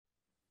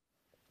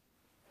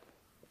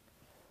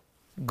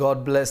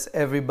God bless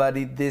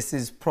everybody. This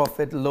is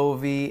Prophet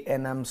Lovi,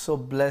 and I'm so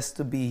blessed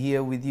to be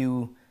here with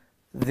you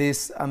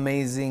this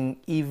amazing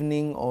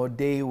evening or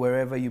day,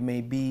 wherever you may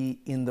be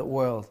in the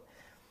world.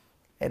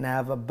 And I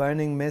have a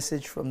burning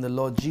message from the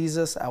Lord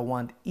Jesus. I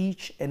want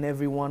each and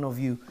every one of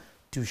you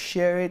to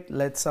share it.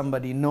 Let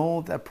somebody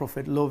know that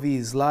Prophet Lovi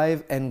is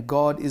live and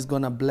God is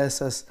going to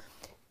bless us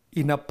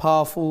in a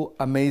powerful,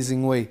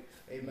 amazing way.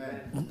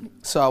 Amen.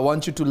 So I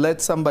want you to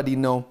let somebody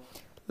know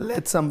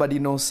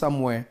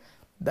somewhere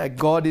that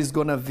God is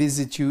going to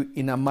visit you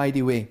in a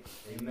mighty way.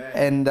 Amen.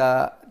 And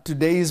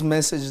today's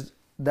message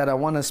that I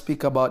want to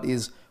speak about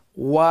is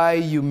why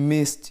you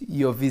missed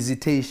your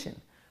visitation.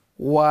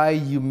 Why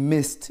you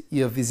missed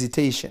your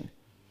visitation.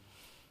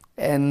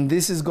 And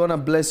this is going to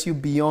bless you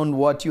beyond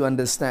what you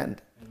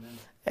understand. Amen.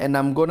 And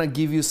I'm going to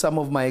give you some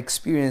of my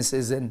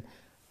experiences, and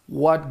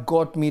what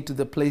got me to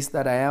the place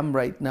that I am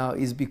right now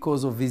is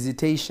because of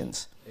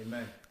visitations.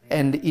 Amen.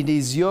 And it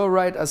is your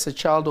right as a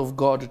child of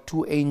God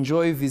to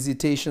enjoy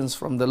visitations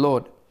from the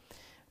Lord.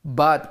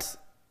 But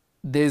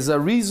there's a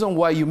reason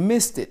why you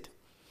missed it.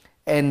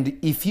 And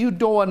if you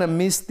don't want to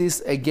miss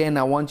this again,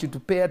 I want you to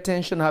pay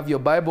attention, have your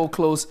Bible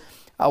close.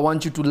 I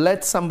want you to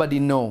let somebody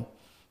know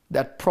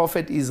that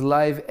Prophet is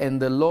live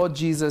and the Lord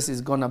Jesus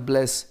is going to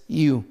bless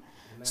you.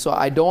 Amen. So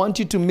I don't want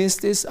you to miss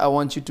this. I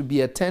want you to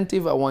be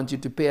attentive. I want you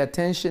to pay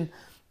attention,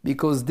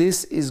 because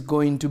this is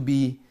going to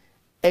be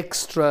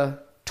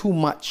extra too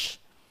much.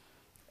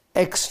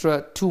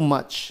 Extra too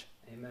much.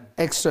 Amen.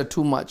 Extra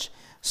too much.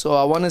 So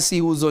I want to see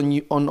who's on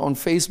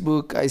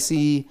Facebook. I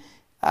see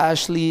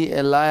Ashley,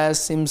 Elias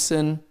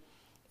Simpson,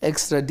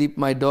 Extra Deep,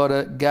 my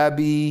daughter,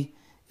 Gabby,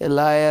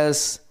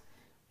 Elias,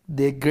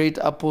 the great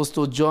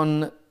Apostle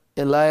John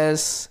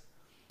Elias,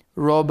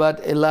 Robert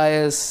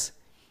Elias.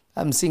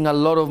 I'm seeing a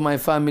lot of my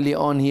family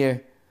on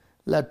here.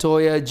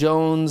 Latoya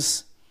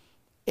Jones,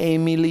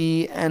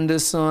 Emily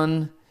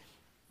Anderson,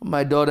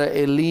 my daughter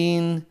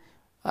Eileen,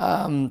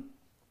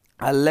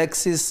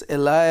 Alexis,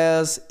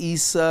 Elias,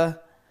 Isa.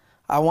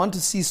 I want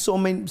to see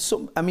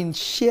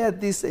share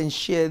this and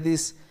share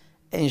this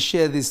and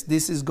share this.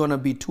 This is going to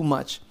be too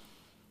much.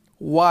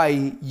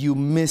 Why you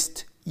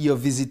missed your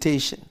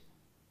visitation.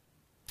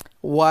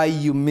 Why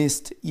you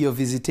missed your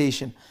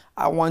visitation.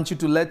 I want you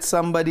to let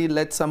somebody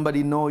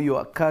know,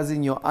 your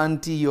cousin, your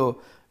auntie, your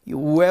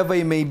whoever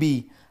it may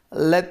be.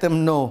 Let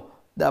them know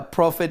that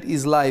Prophet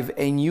is live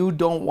and you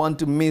don't want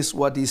to miss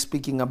what he's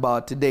speaking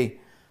about today.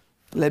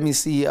 Let me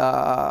see,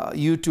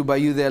 YouTube, are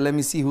you there? Let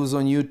me see who's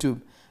on YouTube.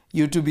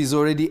 YouTube is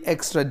already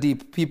extra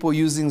deep. People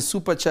using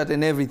Super Chat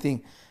and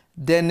everything.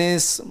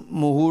 Dennis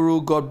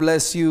Muhuru, God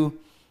bless you.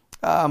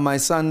 My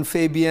son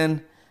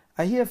Fabian.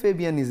 I hear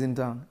Fabian is in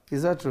town.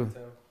 Is that true?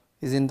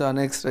 He's in town,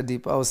 extra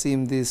deep. I'll see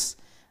him this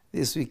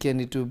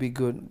weekend. It will be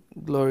good.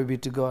 Glory be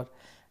to God.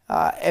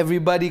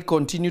 Everybody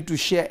continue to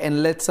share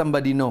and let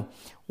somebody know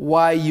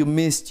why you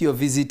missed your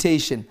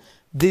visitation.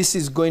 This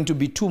is going to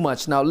be too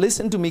much. Now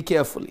listen to me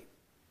carefully.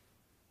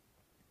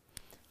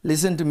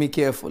 Listen to me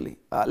carefully.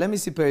 Let me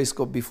see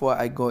Periscope before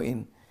I go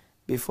in.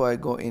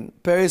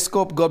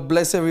 Periscope, God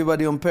bless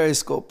everybody on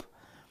Periscope.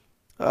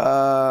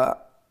 I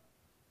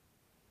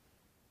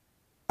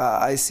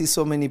see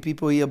so many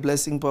people here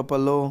blessing Papa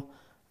Lo.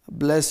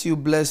 Bless you,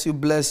 bless you,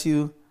 bless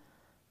you.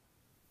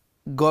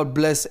 God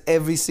bless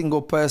every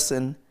single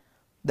person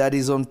that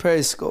is on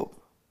Periscope.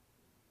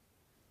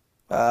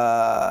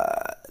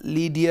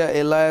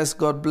 Lydia, Elias,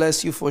 God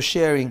bless you for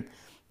sharing.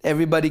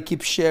 Everybody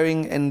keep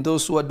sharing, and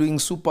those who are doing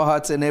super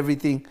hearts and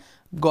everything,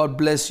 God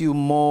bless you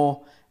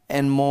more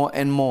and more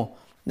and more.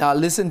 Now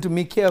listen to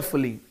me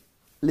carefully.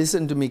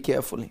 Listen to me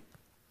carefully.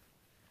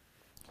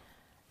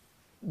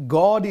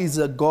 God is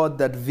a God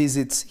that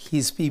visits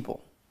his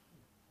people.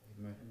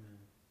 Amen.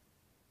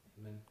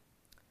 Amen.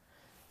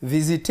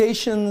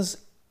 Visitations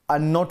are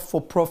not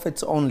for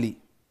prophets only.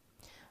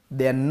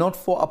 They are not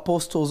for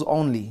apostles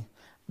only.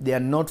 They are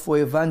not for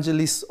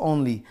evangelists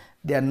only.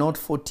 They are not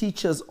for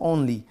teachers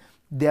only.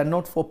 They are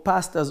not for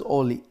pastors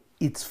only.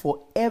 It's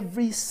for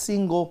every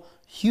single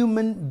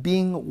human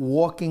being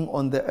walking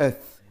on the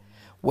earth.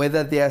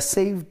 Whether they are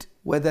saved,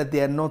 whether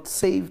they are not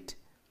saved,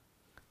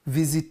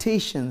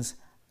 visitations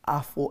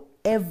are for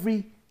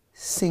every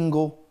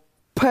single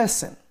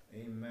person.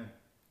 Amen.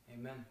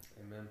 Amen.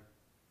 Amen.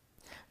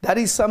 That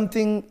is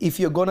something, if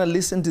you're going to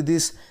listen to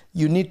this,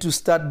 you need to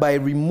start by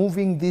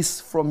removing this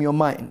from your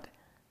mind.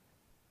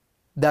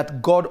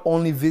 That God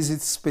only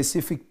visits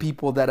specific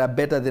people that are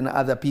better than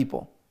other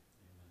people.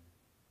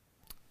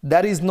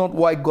 That is not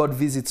why God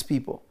visits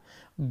people.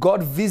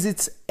 God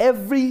visits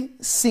every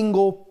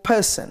single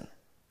person.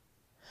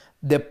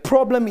 The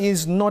problem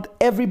is not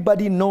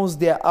everybody knows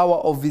their hour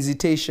of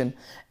visitation.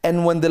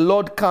 And when the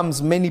Lord comes,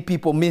 many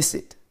people miss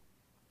it.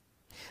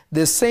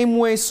 The same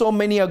way so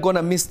many are going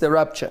to miss the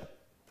rapture.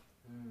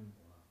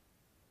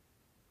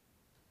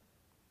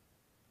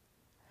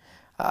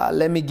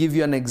 Let me give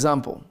you an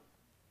example.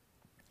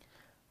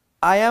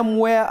 I am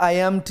where I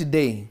am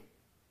today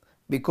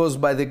because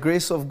by the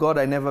grace of God,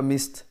 I never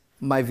missed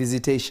my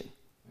visitation.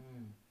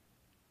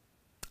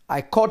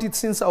 I caught it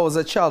since I was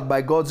a child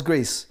by God's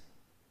grace.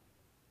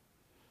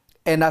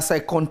 And as I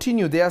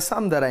continue, there are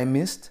some that I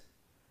missed.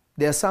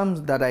 There are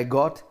some that I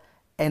got.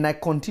 And I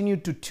continue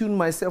to tune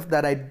myself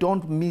that I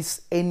don't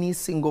miss any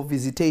single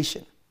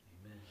visitation.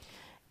 Amen.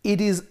 It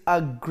is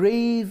a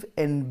grave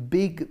and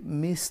big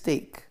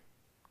mistake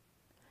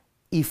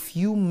if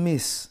you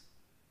miss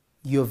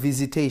your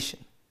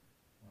visitation.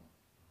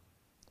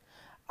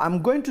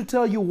 I'm going to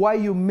tell you why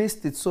you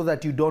missed it so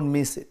that you don't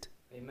miss it.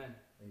 Amen.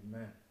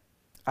 Amen.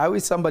 I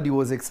wish somebody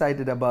was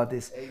excited about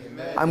this.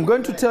 Amen. I'm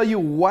going to tell you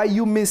why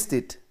you missed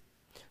it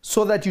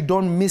so that you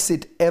don't miss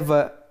it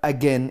ever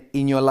again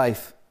in your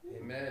life.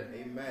 Amen.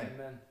 Amen.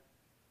 Amen.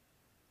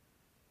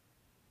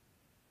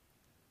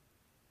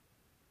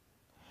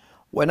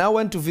 When I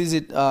went to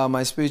visit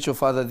my spiritual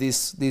father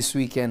this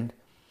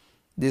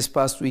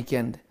past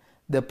weekend,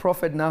 the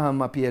prophet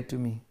Nahum appeared to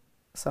me.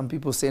 Some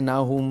people say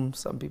Nahum,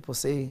 some people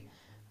say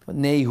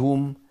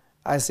Nahum.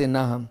 I say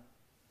Nahum.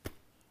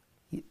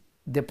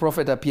 The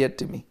prophet appeared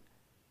to me.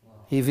 Wow.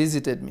 He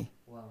visited me.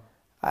 Wow.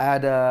 I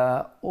had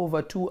a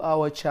over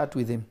 2-hour chat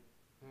with him.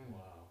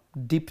 Wow.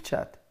 Deep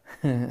chat.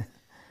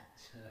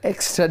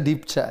 Extra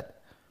deep chat.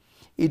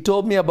 He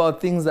told me about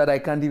things that I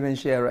can't even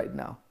share right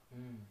now.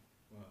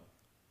 Wow.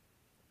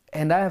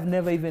 And I have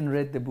never even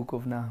read the book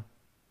of Nahum.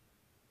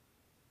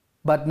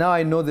 But now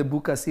I know the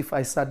book as if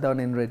I sat down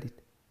and read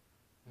it.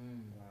 Wow.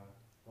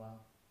 Wow.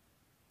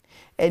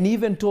 And he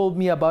even told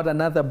me about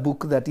another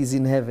book that is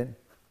in heaven.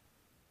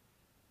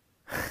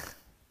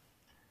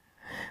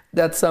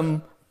 That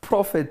some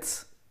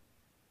prophets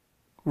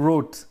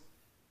wrote,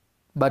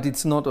 but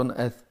it's not on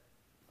earth.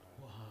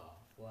 Wow.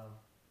 Wow.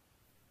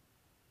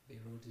 They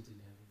wrote it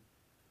in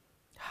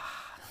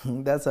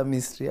heaven. That's a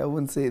mystery. I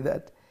won't say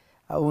that.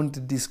 I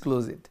won't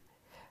disclose it.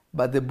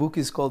 But the book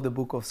is called the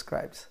Book of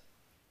Scribes.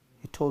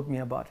 He told me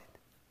about it.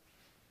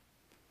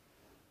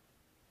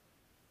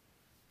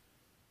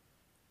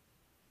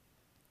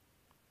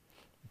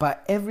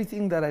 But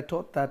everything that I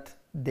taught that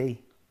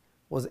day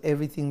was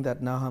everything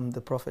that Nahum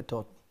the prophet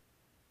taught me.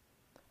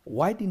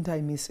 Why didn't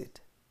I miss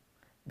it?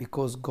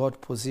 Because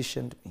God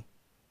positioned me.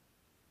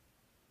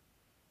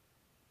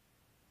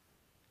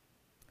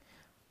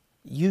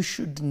 You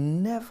should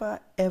never,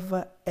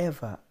 ever,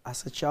 ever,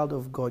 as a child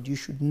of God, you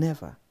should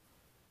never,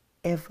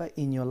 ever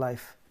in your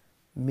life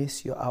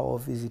miss your hour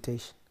of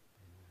visitation.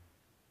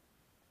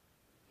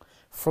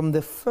 From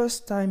the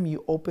first time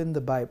you open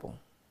the Bible,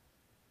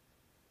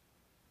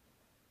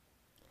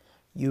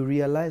 you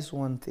realize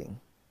one thing.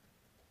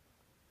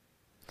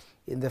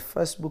 In the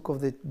first book of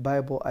the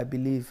Bible, I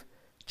believe,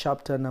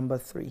 chapter number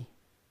 3,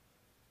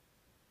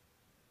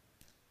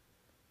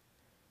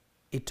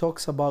 it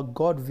talks about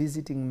God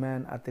visiting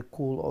man at the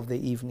cool of the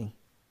evening.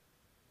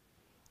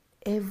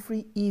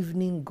 Every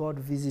evening, God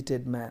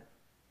visited man.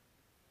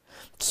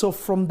 So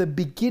from the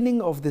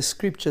beginning of the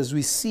scriptures,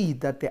 we see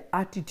that the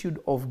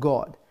attitude of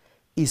God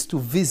is to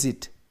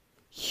visit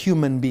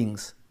human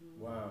beings.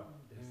 Wow.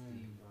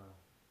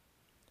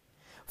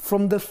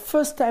 From the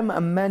first time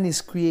a man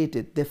is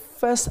created, the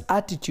first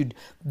attitude,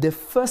 the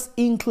first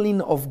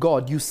inkling of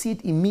God, you see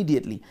it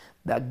immediately,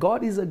 that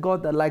God is a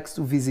God that likes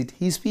to visit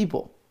his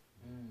people.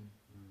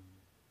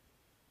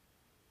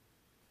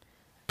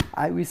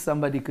 I wish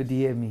somebody could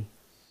hear me.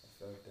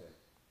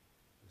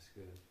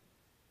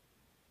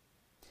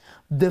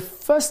 The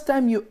first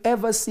time you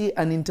ever see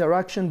an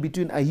interaction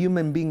between a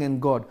human being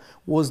and God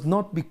was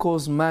not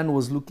because man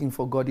was looking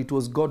for God, it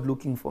was God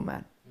looking for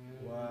man.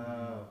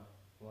 Wow.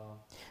 Wow.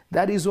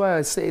 That is why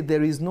I say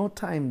there is no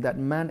time that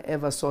man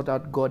ever sought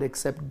out God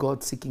except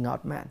God seeking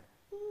out man.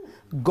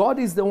 God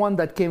is the one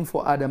that came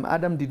for Adam.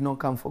 Adam did not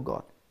come for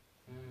God.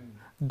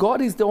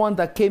 God is the one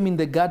that came in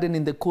the garden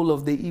in the cool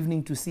of the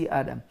evening to see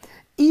Adam.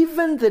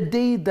 Even the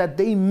day that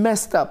they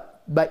messed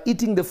up by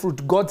eating the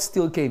fruit, God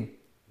still came.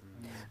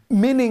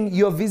 Meaning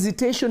your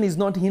visitation is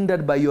not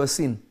hindered by your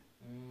sin.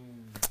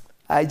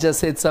 I just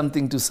said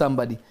something to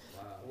somebody.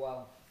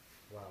 Wow.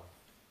 Wow.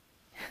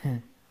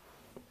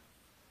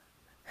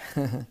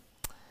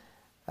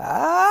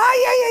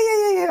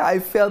 Yeah. I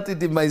felt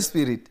it in my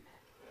spirit.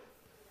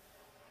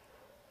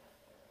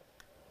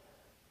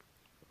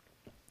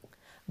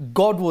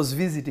 God was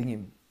visiting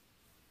him.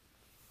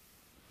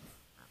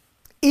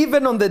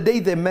 Even on the day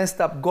they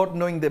messed up, God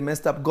knowing they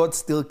messed up, God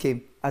still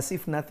came as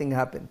if nothing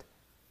happened.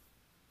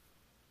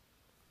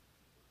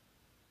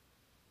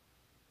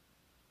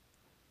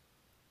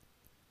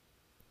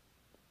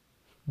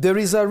 There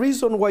is a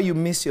reason why you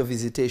miss your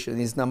visitation.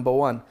 Is number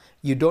one,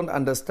 you don't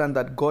understand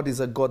that God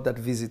is a God that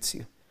visits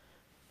you.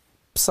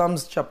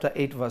 Psalms chapter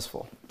 8 verse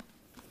 4.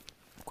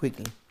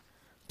 Quickly.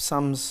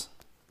 Psalms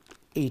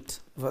 8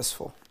 verse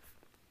 4.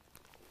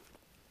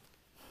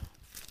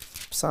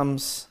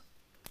 Psalms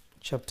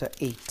chapter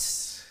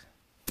 8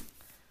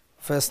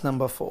 verse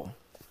number 4.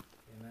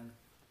 Amen.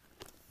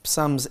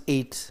 Psalms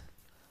 8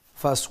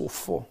 verse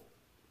 4.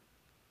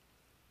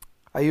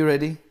 Are you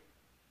ready?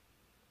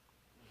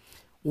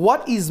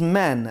 What is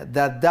man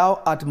that thou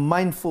art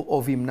mindful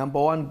of him? Number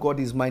one, God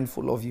is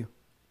mindful of you.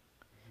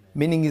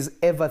 Meaning he's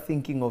ever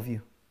thinking of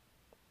you.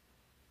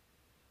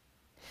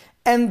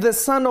 And the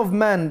Son of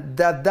Man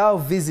that thou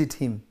visit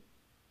him.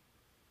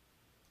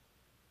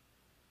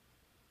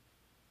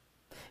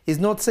 He's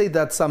not saying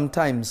that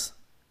sometimes.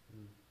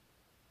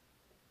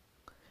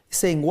 He's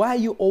saying, why are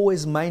you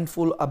always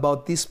mindful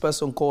about this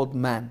person called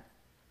man?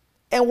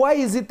 And why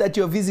is it that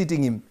you're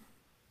visiting him?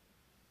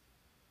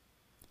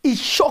 It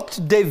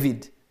shocked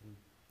David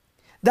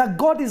that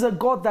God is a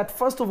God that,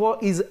 first of all,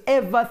 is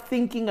ever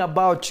thinking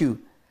about you.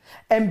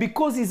 And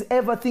because he's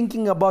ever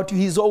thinking about you,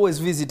 he's always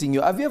visiting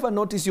you. Have you ever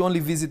noticed you only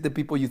visit the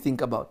people you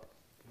think about?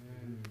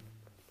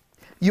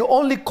 You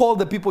only call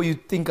the people you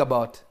think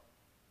about.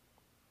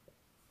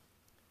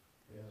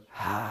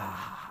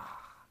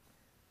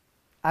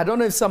 I don't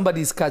know if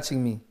somebody is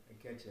catching me. I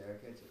catch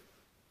it.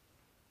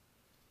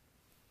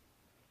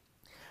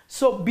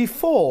 So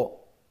before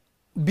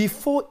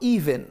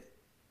even,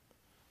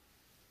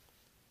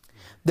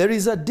 there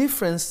is a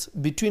difference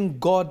between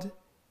God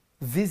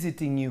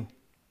visiting you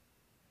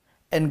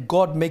and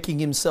God making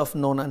himself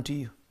known unto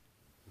you.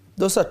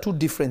 Those are two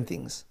different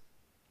things.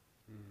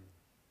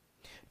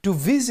 To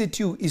visit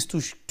you is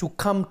to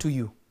come to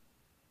you.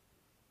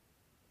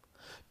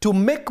 To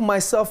make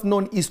myself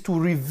known is to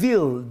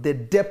reveal the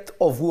depth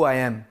of who I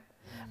am.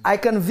 I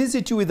can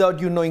visit you without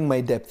you knowing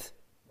my depth.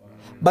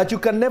 But you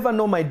can never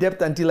know my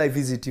depth until I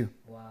visit you.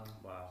 Wow.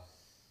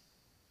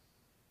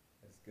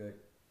 That's good.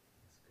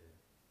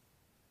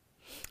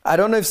 I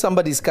don't know if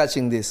somebody is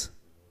catching this.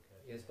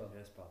 Yes,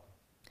 Papa.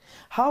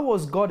 How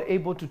was God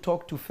able to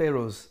talk to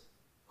pharaohs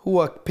who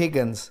were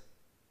pagans?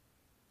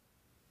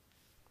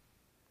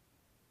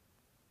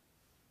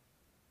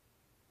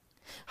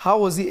 How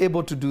was he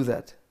able to do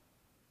that?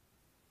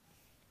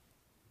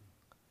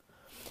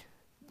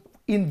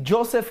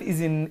 Joseph is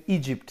in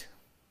Egypt.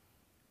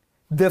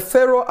 The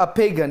Pharaoh, a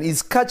pagan,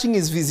 is catching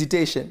his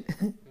visitation.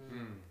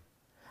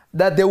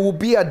 That there will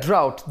be a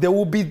drought, there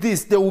will be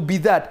this, there will be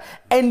that.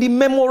 And he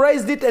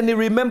memorized it and he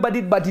remembered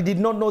it, but he did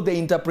not know the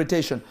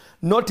interpretation.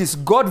 Notice,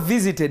 God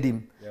visited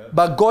him,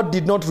 but God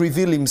did not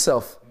reveal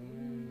himself.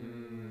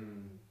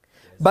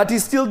 But he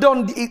still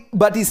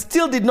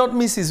did not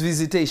miss his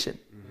visitation.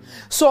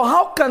 So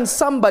how can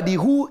somebody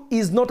who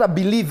is not a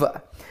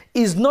believer,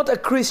 is not a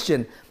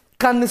Christian,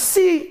 can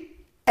see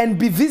and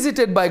be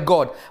visited by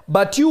God,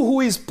 but you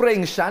who is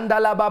praying,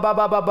 Shandala Baba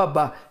Baba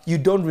Baba, you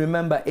don't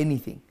remember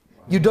anything.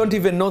 You don't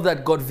even know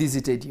that God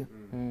visited you.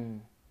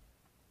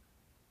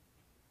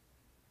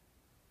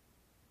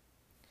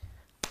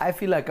 I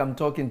feel like I'm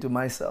talking to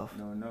myself.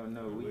 No,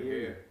 we're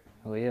here.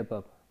 We're here,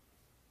 Papa.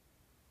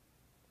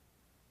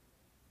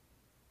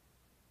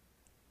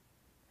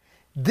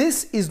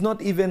 This is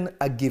not even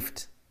a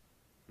gift.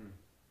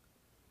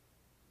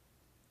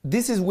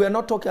 We're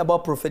not talking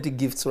about prophetic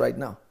gifts right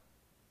now.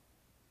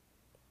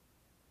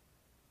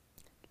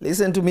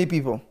 Listen to me,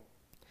 people.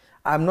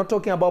 I'm not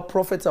talking about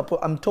prophets.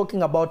 I'm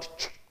talking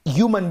about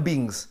human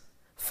beings.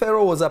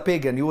 Pharaoh was a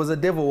pagan. He was a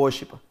devil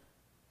worshipper.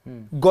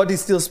 God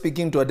is still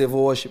speaking to a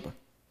devil worshipper.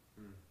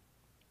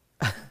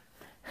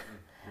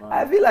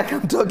 I feel like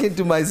I'm talking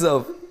to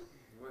myself.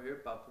 We're here,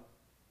 Papa.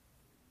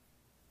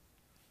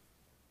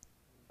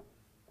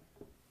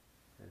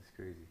 That's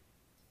crazy.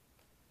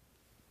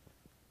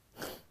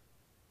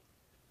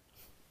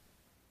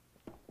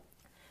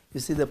 You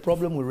see, the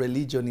problem with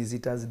religion is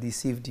it has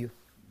deceived you.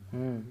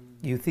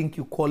 You think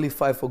you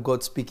qualify for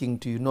God speaking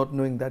to you, not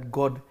knowing that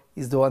God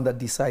is the one that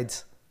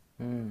decides.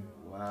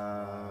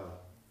 Wow.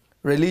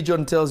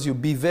 Religion tells you,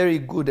 be very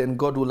good and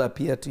God will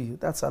appear to you.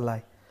 That's a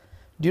lie.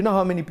 Do you know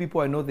how many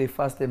people I know they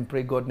fast and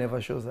pray, God never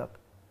shows up?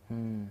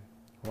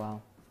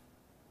 Wow.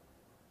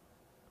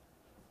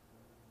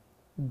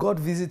 God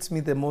visits me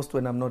the most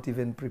when I'm not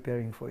even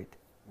preparing for it.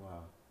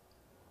 Wow.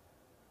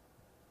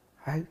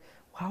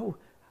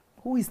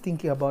 Who is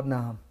thinking about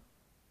Nahum?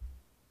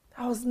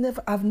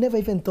 I've never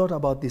even thought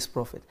about this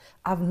prophet.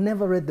 I've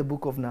never read the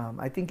book of Nahum.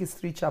 I think it's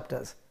 3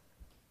 chapters.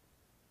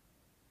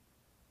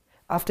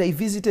 After he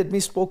visited me,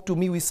 spoke to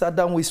me, we sat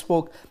down, we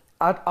spoke.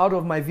 Out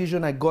of my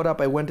vision, I got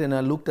up, I went and I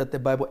looked at the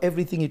Bible.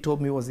 Everything he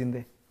told me was in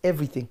there.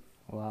 Everything.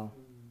 Wow.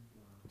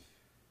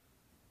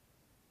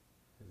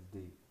 That's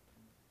deep.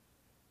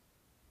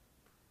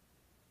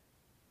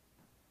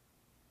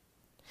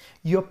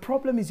 Your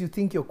problem is you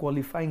think you're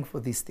qualifying for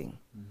this thing.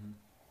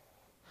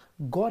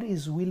 God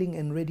is willing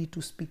and ready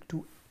to speak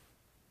to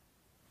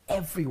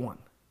everyone.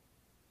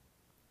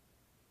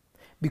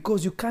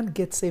 Because you can't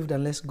get saved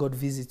unless God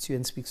visits you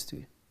and speaks to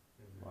you.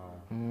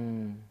 Wow.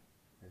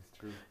 That's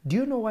true. Do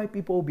you know why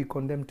people will be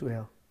condemned to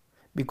hell?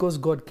 Because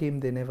God came,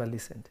 they never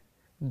listened.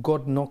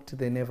 God knocked,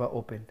 they never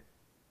opened.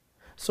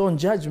 So on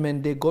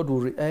judgment day, God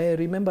will, I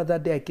remember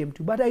that day I came to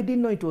you, but I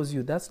didn't know it was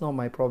you. That's not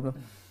my problem.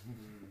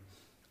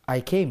 I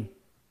came.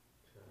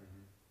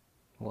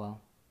 Wow.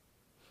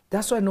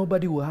 That's why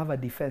nobody will have a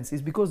defense.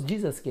 It's because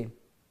Jesus came.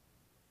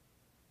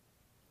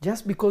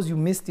 Just because you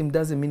missed him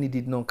doesn't mean he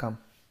did not come.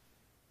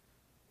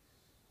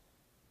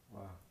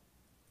 Wow.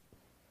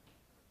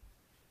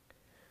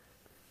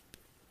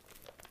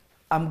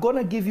 I'm going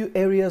to give you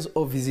areas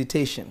of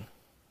visitation.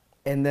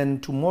 And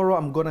then tomorrow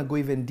I'm going to go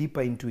even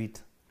deeper into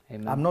it.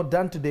 Amen. I'm not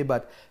done today,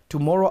 but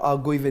tomorrow I'll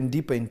go even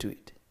deeper into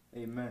it.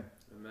 Amen.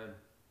 Amen.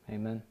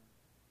 Amen.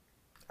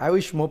 I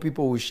wish more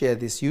people will share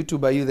this.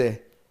 YouTube, are you there?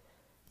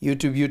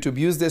 YouTube.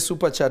 Use the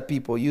super chat,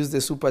 people. Use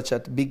the super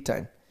chat big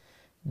time.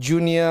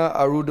 Junior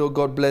Arudo,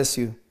 God bless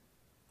you.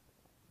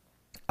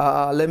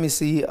 Let me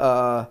see.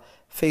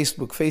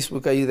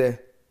 Facebook, are you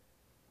there?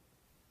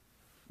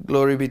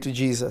 Glory be to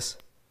Jesus.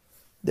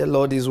 The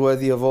Lord is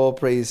worthy of all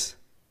praise.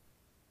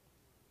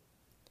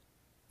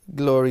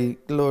 Glory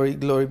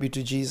be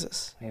to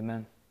Jesus.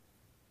 Amen.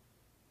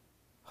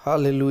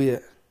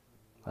 Hallelujah.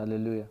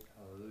 Hallelujah.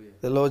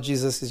 The Lord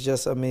Jesus is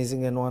just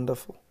amazing and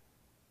wonderful.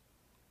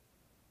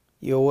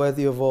 You're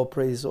worthy of all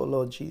praise, O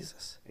Lord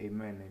Jesus.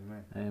 Amen.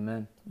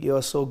 Amen. You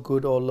are so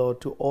good, O Lord,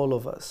 to all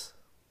of us.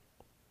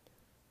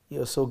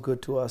 You're so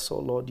good to us, O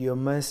Lord. Your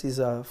mercies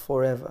are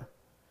forever.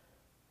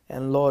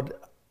 And Lord,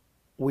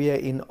 we are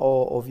in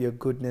awe of your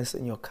goodness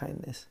and your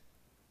kindness.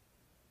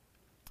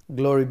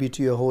 Glory be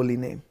to your holy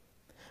name.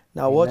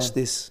 Now Amen. watch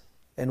this,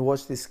 and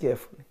watch this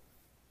carefully.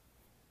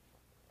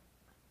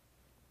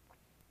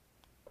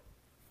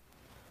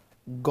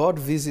 God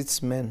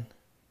visits men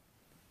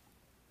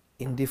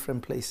in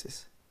different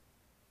places.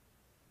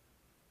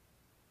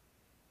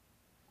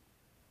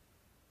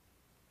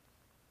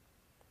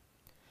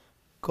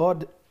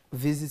 God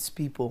visits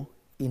people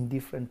in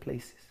different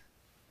places.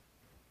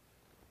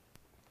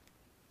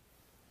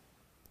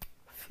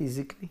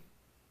 Physically,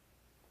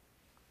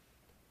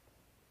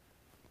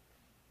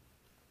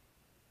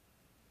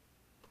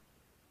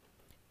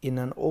 in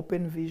an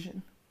open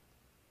vision,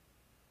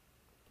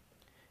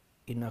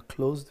 in a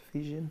closed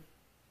vision,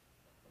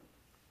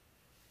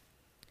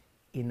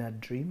 in a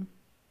dream,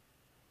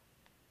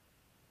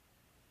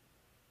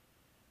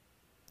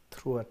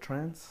 through a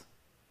trance,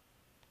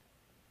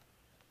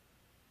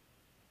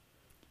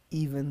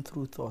 even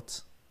through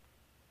thoughts.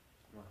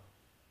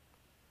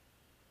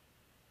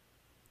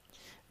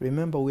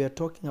 Remember, we are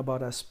talking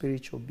about a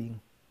spiritual being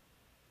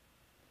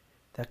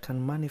that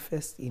can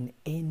manifest in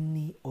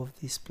any of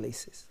these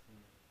places.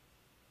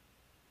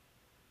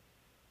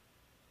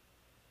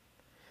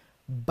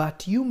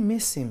 But you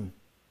miss him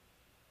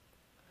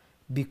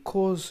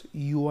because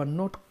you are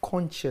not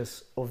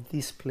conscious of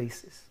these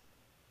places.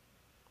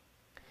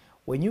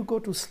 When you go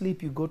to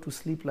sleep, you go to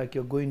sleep like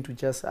you're going to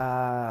just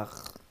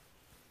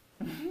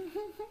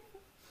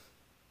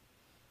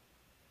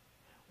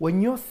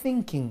When you're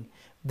thinking,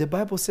 the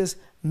Bible says,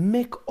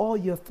 make all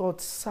your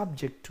thoughts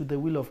subject to the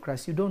will of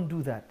Christ. You don't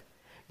do that.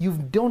 You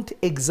don't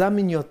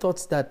examine your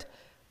thoughts that,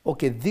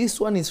 okay, this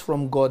one is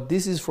from God,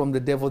 this is from the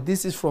devil,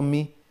 this is from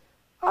me.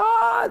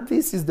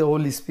 This is the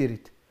Holy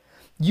Spirit.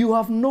 You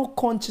have no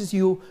conscience,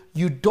 you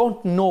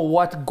don't know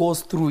what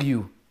goes through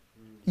you.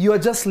 You are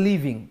just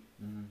living.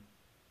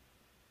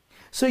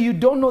 So you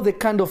don't know the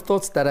kind of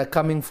thoughts that are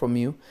coming from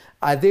you.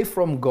 Are they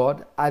from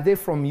God? Are they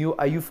from you?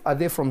 Are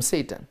they from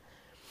Satan?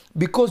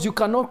 Because you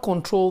cannot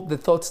control the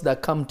thoughts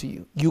that come to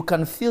you. You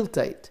can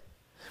filter it.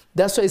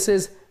 That's why it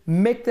says,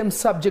 make them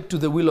subject to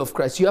the will of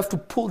Christ. You have to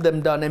pull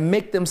them down and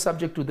make them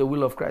subject to the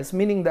will of Christ,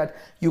 meaning that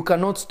you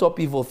cannot stop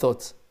evil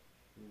thoughts.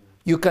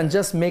 You can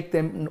just make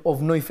them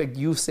of no effect.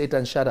 You,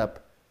 Satan, shut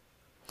up.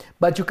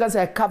 But you can't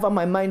say, I cover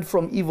my mind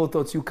from evil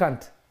thoughts. You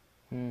can't.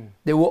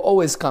 They will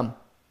always come.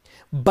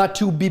 But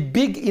you'll be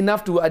big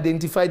enough to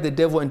identify the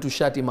devil and to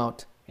shut him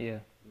out. Yeah.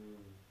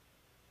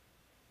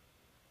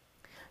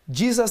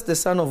 Jesus, the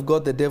Son of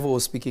God, the devil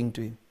was speaking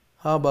to him.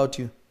 How about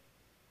you?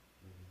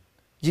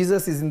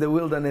 Jesus is in the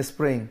wilderness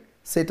praying.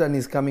 Satan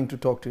is coming to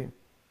talk to him.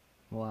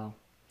 Wow.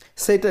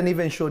 Satan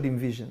even showed him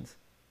visions.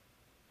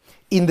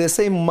 In the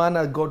same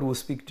manner, God will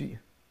speak to you.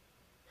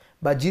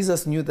 But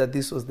Jesus knew that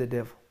this was the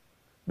devil.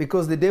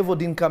 Because the devil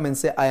didn't come and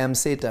say, I am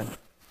Satan.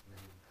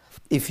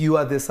 If you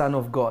are the Son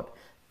of God,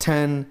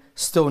 turn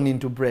stone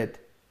into bread.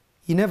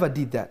 He never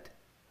did that.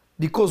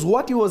 Because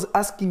what he was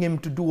asking him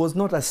to do was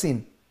not a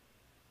sin.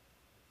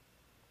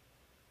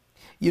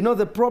 You know,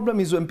 the problem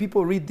is when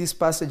people read these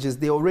passages,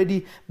 they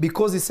already,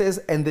 because it says,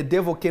 and the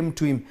devil came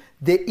to him,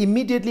 they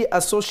immediately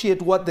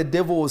associate what the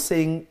devil was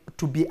saying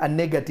to be a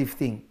negative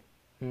thing.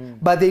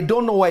 But they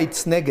don't know why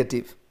it's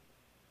negative.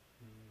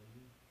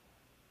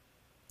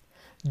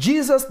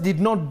 Jesus did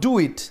not do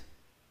it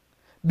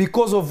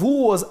because of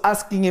who was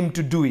asking him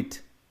to do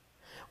it.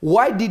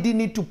 Why did he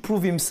need to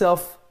prove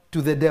himself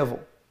to the devil?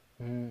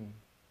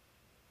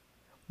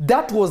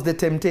 That was the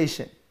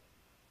temptation.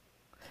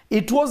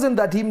 It wasn't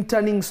that him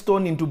turning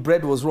stone into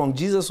bread was wrong.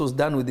 Jesus was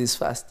done with his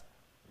fast.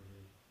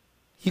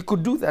 He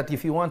could do that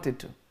if he wanted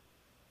to.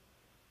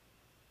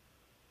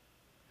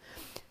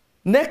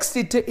 Next,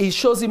 he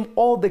shows him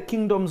all the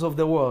kingdoms of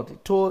the world.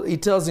 He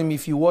tells him,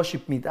 if you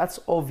worship me, that's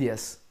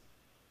obvious.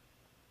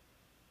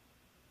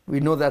 We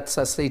know that's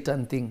a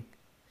Satan thing.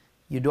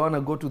 You don't want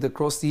to go to the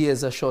cross,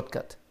 here's a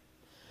shortcut.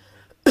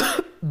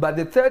 But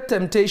the third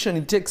temptation,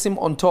 it takes him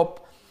on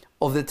top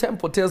of the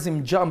temple, tells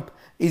him, jump.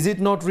 Is it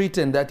not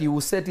written that he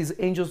will set his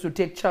angels to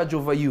take charge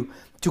over you,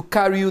 to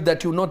carry you,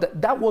 that you know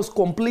that? That was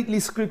completely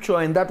scriptural,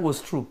 and that was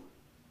true.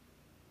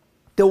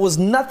 There was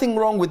nothing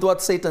wrong with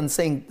what Satan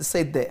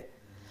said there.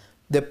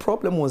 The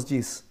problem was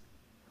this.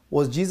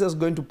 Was Jesus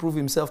going to prove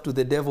himself to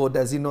the devil, or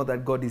does he know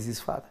that God is his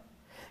father?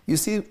 You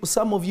see,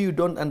 some of you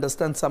don't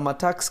understand. Some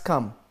attacks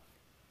come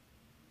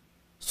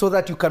so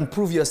that you can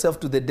prove yourself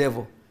to the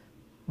devil.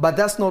 But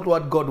that's not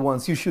what God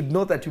wants. You should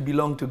know that you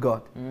belong to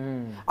God.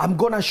 I'm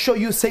going to show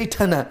you,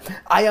 Satan,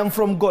 I am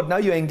from God. Now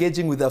you're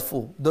engaging with a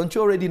fool. Don't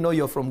you already know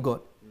you're from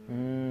God?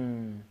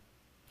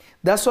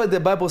 That's why the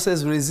Bible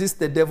says, resist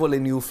the devil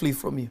and he will flee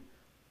from you.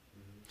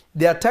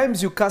 There are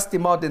times you cast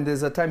him out and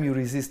there's a time you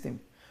resist him.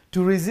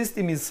 To resist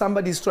him is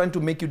somebody's trying to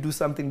make you do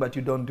something but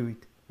you don't do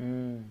it.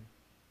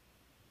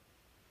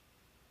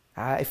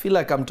 I feel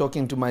like I'm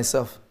talking to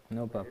myself.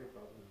 No problem.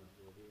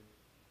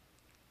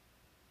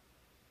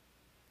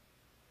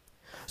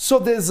 So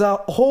there's a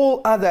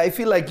whole other, I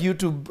feel like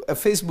YouTube,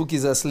 Facebook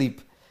is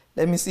asleep.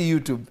 Let me see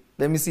YouTube.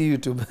 Let me see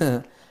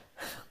YouTube.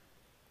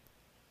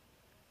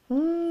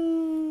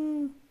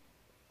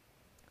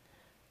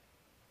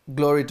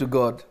 Glory to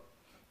God.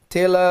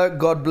 Taylor,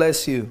 God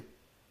bless you.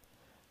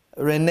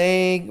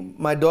 Renee,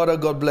 my daughter,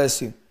 God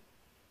bless you.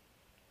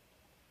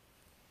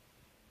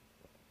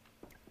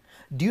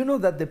 Do you know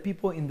that the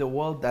people in the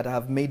world that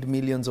have made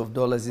millions of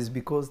dollars is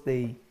because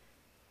they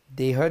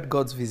heard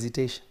God's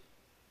visitation?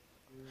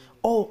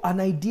 Oh, an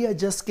idea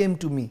just came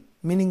to me,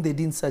 meaning they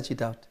didn't search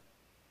it out.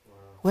 Wow.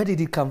 Where did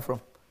it come from?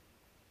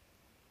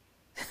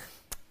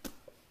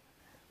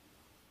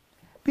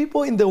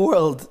 People in the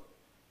world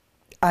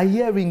are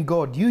hearing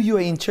God. You are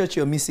in church,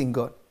 you're missing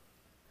God.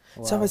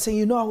 Wow. Someone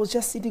saying, I was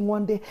just sitting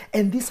one day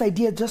and this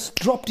idea just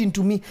dropped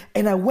into me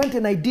and I went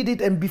and I did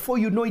it and before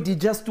you know it, it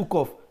just took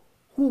off.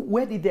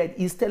 Where did that?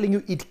 He's telling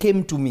you it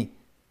came to me.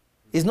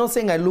 He's not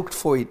saying I looked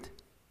for it.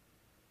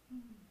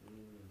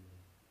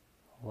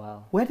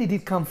 Wow. Where did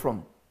it come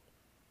from?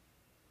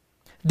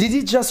 Did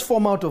it just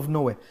form out of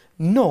nowhere?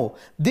 No.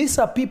 These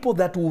are people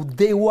that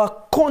they were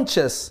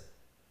conscious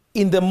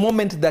in the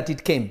moment that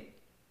it came.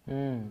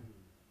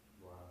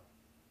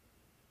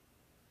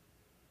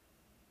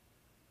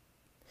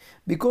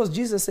 Because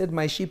Jesus said,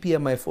 my sheep hear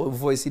my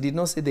voice. He did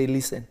not say they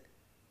listen.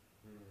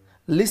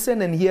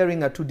 Listen and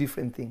hearing are two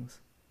different things.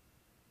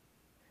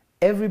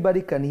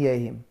 Everybody can hear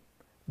him,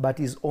 but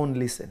his own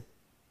listen.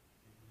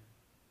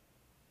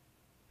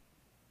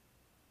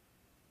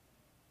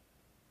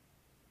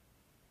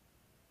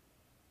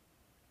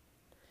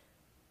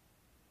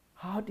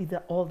 How did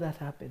all that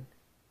happen?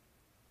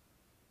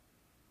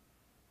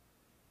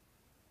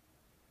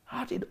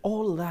 How did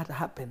all that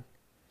happen?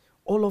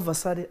 All of a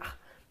sudden,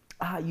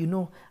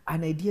 an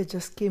idea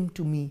just came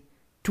to me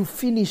to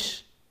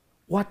finish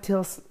what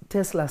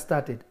Tesla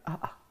started.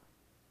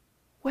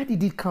 Where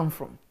did it come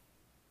from?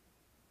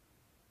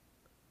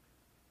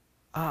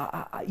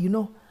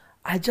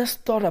 I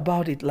just thought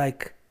about it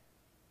like,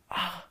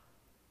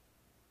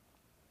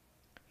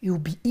 it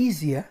would be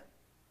easier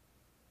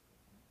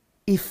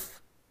if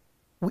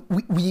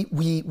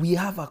we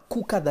have a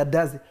cooker that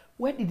does it.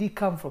 Where did it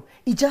come from?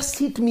 It just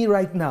hit me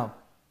right now.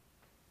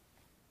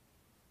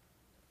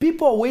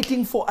 People are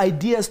waiting for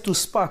ideas to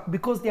spark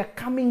because they are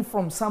coming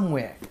from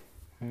somewhere.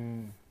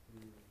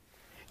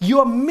 You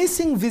are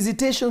missing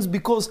visitations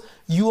because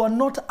you are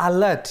not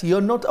alert, you're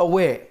not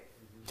aware.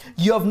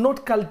 You have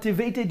not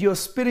cultivated your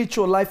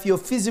spiritual life, your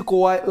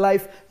physical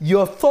life,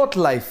 your thought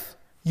life,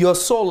 your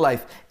soul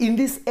life. In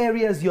these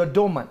areas, you're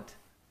dormant.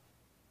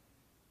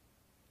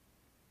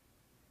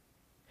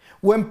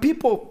 When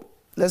people,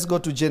 let's go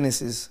to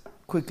Genesis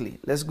quickly.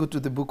 Let's go to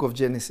the book of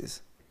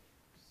Genesis.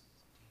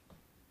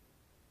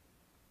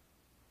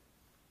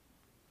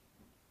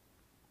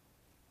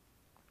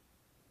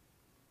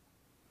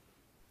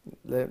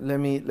 Let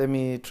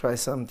me try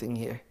something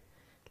here.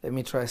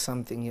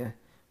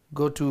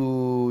 Go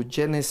to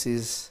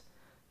Genesis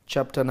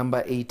chapter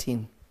number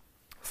 18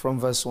 from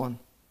verse 1.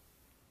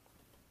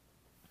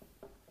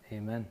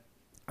 Amen.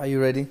 Are you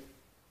ready?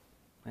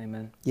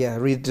 Amen. Yeah,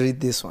 read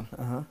this one.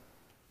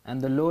 And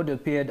the Lord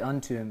appeared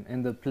unto him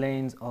in the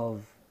plains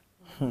of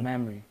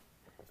Mamre.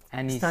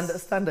 And he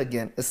Stand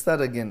again.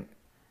 Start again.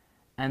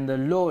 And the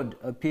Lord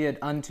appeared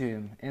unto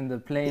him in the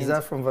plains. Is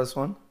that from verse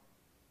 1?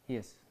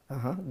 Yes.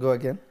 Go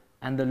again.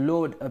 And the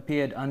Lord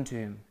appeared unto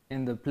him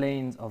in the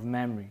plains of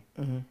Mamre.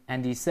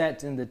 And he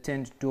sat in the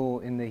tent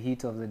door in the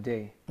heat of the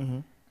day.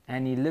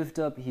 And he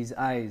lifted up his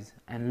eyes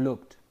and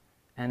looked,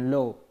 and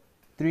lo,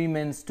 3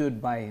 men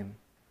stood by him.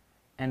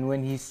 And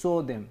when he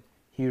saw them,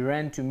 he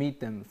ran to meet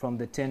them from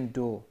the tent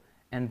door,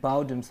 and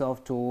bowed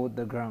himself toward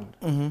the ground,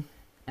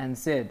 and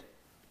said,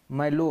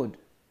 My Lord,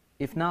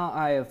 if now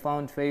I have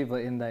found favor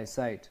in thy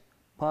sight,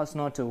 pass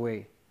not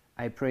away,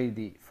 I pray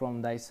thee,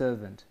 from thy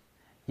servant.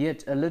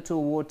 Yet a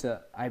little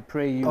water, I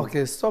pray you.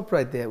 Okay, stop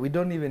right there. We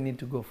don't even need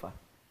to go far.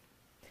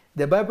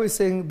 The Bible is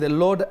saying the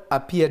Lord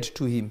appeared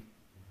to him.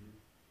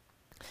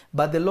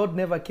 But the Lord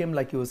never came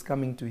like he was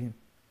coming to him.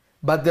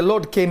 But the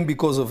Lord came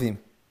because of him.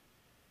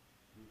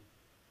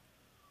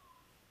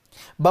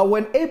 But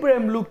when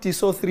Abraham looked, he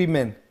saw 3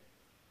 men.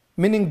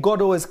 Meaning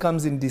God always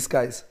comes in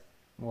disguise.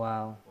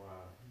 Wow.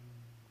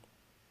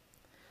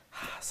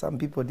 Some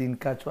people didn't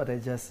catch what I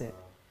just said.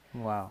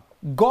 Wow.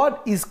 God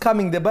is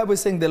coming. The Bible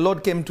is saying the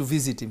Lord came to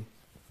visit him.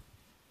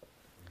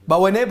 But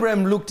when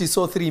Abraham looked, he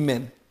saw 3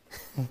 men.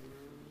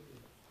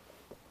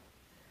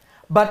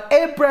 But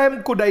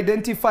Abraham could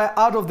identify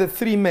out of the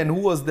 3 men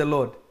who was the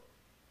Lord.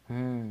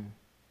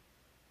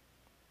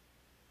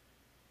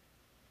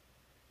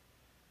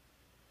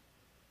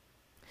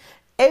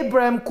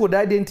 Abraham could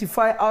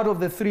identify out of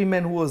the three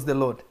men who was the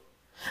Lord.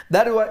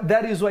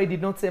 That is why he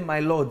did not say my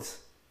lords.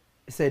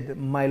 He said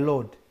my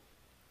Lord.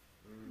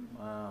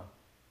 Wow.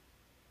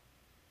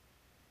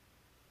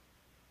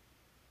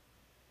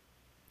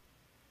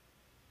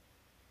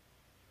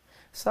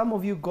 Some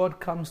of you, God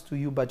comes to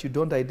you, but you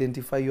don't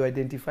identify. You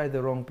identify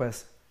the wrong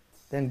person.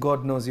 Then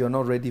God knows you're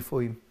not ready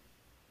for him.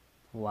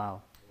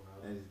 Wow.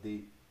 That is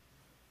deep.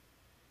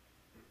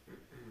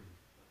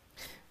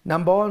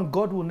 Number one,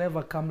 God will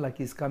never come like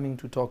he's coming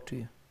to talk to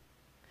you.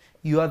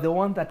 You are the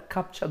one that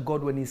capture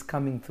God when he's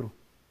coming through.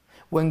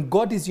 When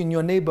God is in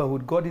your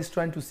neighborhood, God is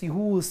trying to see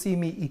who will see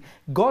me.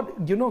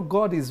 God, you know,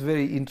 God is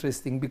very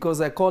interesting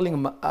because I call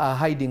him a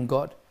hiding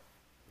God.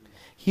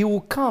 He will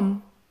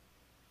come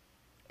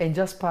and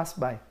just pass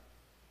by.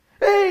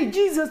 Hey,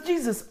 Jesus,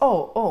 Jesus.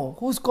 Oh,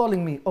 who's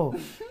calling me? Oh,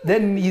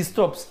 then he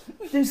stops.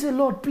 Then you say,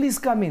 Lord, please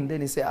come in.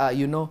 Then he say,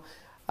 you know,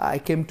 I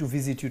came to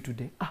visit you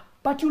today.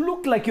 But you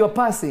look like you're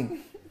passing.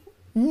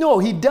 No,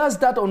 he does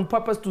that on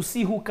purpose to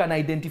see who can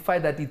identify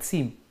that it's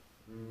him.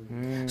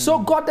 So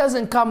God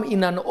doesn't come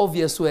in an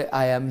obvious way.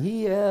 I am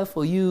here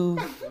for you.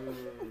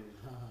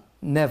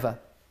 Never.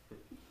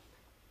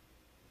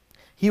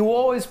 He will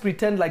always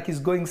pretend like he's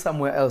going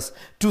somewhere else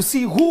to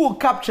see who will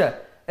capture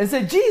and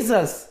say,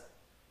 Jesus.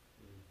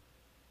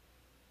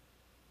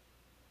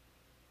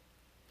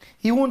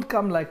 He won't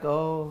come like,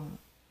 oh,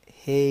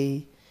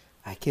 hey,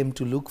 I came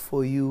to look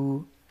for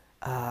you.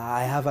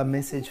 I have a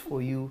message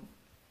for you.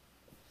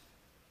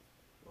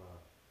 Wow.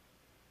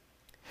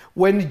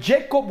 When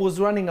Jacob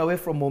was running away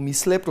from home, he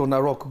slept on a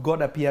rock.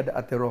 God appeared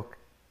at the rock.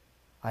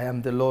 I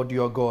am the Lord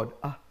your God.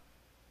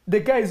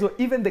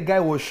 Even the guy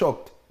was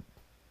shocked.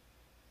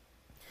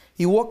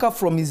 He woke up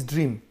from his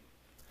dream,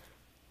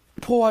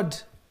 poured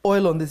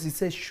oil on this. He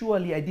said,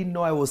 surely I didn't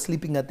know I was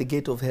sleeping at the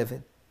gate of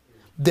heaven.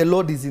 The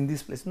Lord is in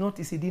this place.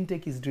 Notice he didn't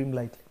take his dream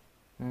lightly.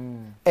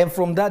 And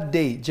from that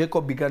day,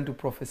 Jacob began to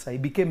prophesy. He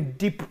became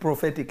deep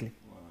prophetically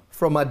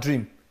from a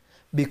dream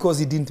because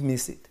he didn't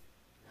miss it.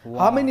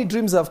 Wow. How many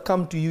dreams have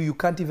come to you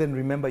can't even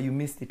remember you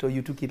missed it or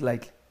you took it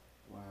lightly?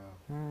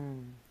 Wow.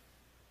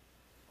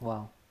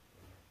 Wow.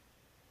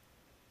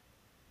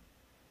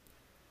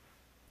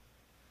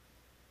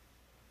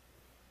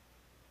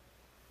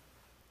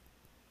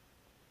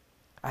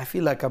 I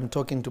feel like I'm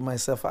talking to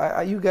myself.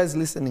 Are you guys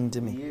listening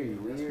to me? We hear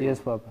you. Yes,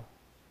 Papa.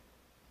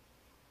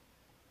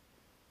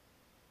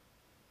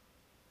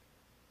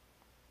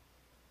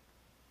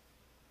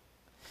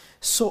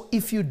 So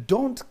if you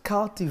don't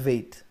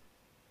cultivate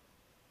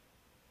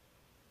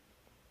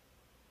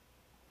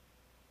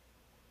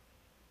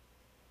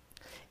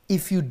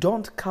if you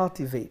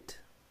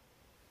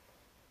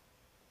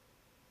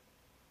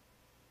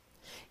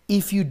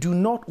do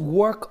not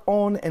work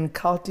on and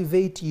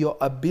cultivate your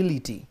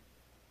ability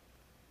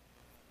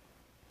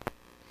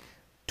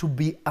to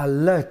be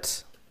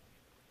alert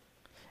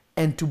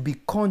and to be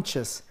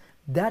conscious,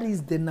 that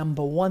is the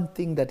number one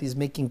thing that is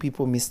making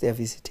people miss their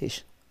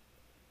visitation.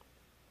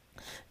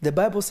 The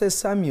Bible says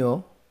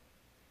Samuel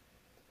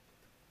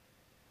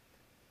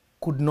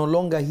could no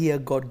longer hear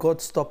God.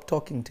 God stopped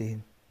talking to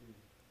him.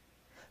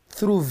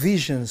 Through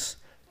visions,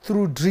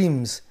 through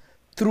dreams,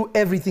 through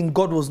everything,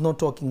 God was not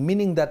talking,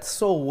 meaning that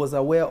Saul was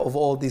aware of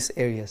all these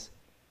areas.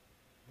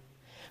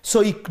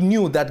 So he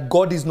knew that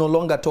God is no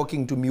longer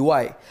talking to me.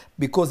 Why?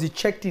 Because he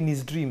checked in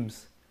his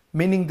dreams,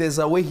 meaning there's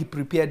a way he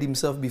prepared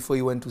himself before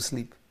he went to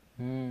sleep.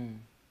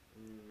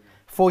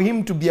 For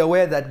him to be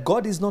aware that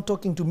God is not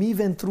talking to me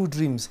even through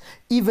dreams,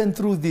 even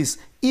through this,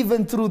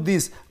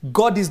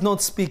 God is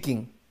not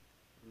speaking.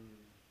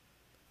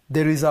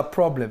 There is a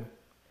problem.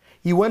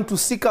 He went to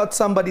seek out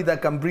somebody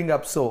that can bring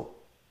up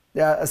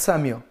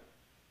Samuel.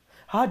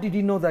 How did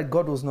he know that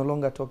God was no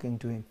longer talking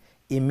to him?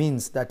 It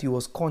means that he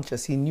was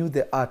conscious. He knew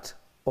the art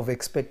of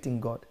expecting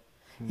God.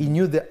 He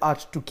knew the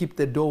art to keep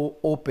the door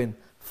open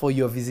for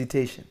your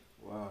visitation.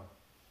 Wow.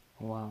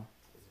 Wow.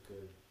 That's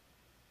good.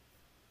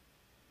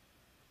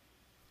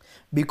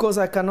 Because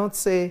I cannot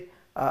say,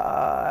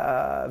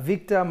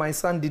 Victor, my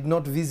son, did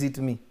not visit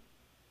me,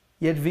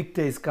 yet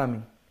Victor is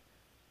coming.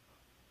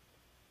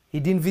 He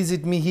didn't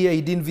visit me here,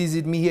 he didn't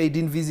visit me here, he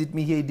didn't visit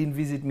me here, he didn't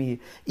visit me here.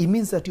 It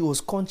means that he was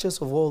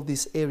conscious of all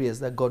these areas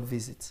that God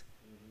visits.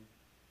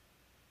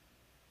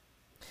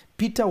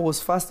 Peter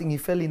was fasting, he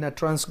fell in a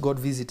trance, God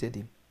visited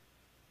him.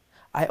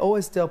 I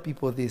always tell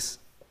people this,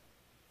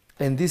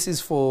 and this is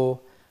for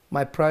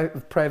my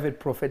private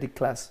prophetic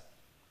class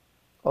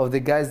of the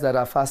guys that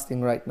are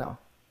fasting right now.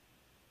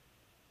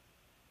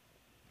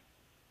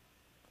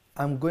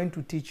 I'm going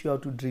to teach you how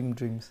to dream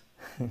dreams.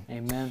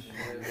 Amen.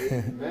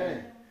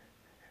 Amen.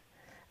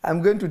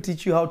 I'm going to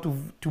teach you how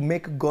to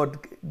make God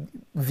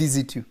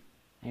visit you.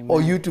 Amen. Or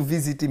you to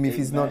visit him if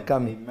he's not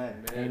coming.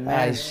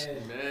 Amen.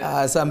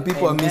 Amen. Some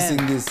people Amen. are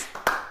missing this.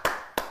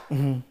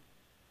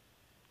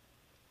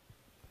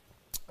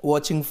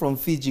 Watching from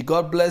Fiji.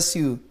 God bless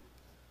you.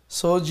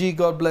 Soji,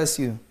 God bless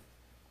you.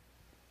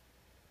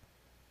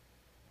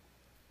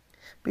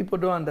 People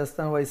don't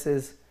understand why it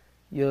says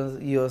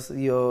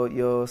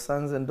Your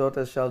sons and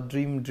daughters shall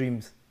dream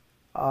dreams.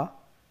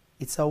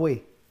 It's a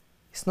way.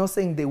 It's not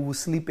saying they will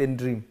sleep and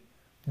dream.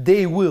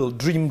 They will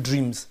dream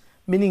dreams,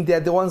 meaning they're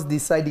the ones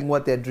deciding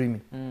what they're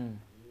dreaming.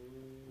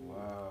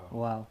 Wow.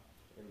 Wow.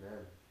 Amen.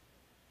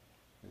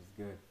 That's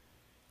good.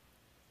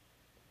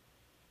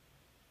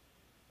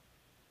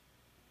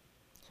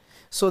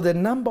 So the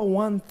number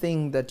one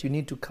thing that you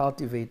need to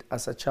cultivate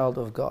as a child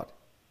of God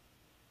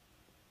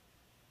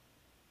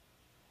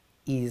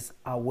is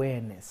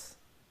awareness.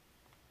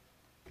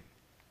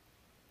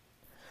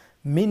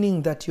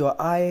 Meaning that your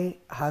eye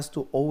has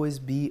to always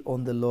be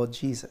on the Lord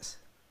Jesus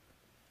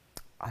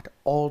at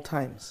all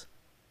times.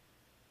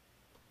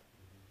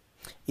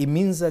 It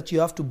means that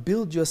you have to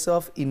build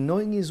yourself in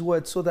knowing His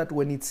word so that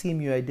when it's Him,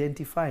 you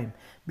identify Him.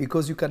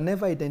 Because you can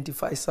never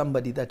identify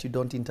somebody that you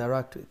don't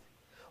interact with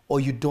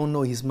or you don't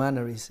know his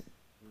mannerism.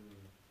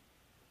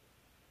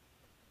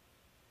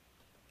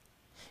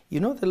 You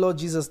know, the Lord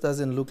Jesus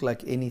doesn't look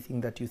like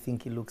anything that you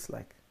think He looks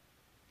like.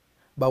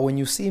 But when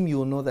you see Him, you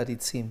will know that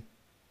it's Him,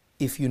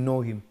 if you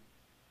know Him.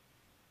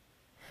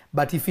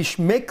 But if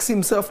He makes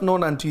Himself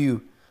known unto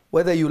you,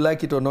 whether you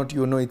like it or not,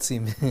 you will know it's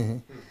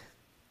Him.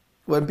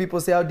 When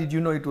people say, how did you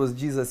know it was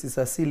Jesus? It's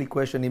a silly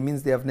question. It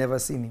means they have never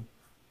seen Him.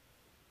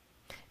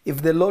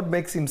 If the Lord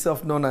makes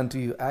Himself known unto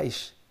you,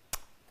 Aish,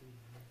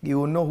 you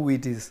will know who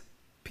it is.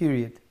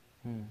 Period.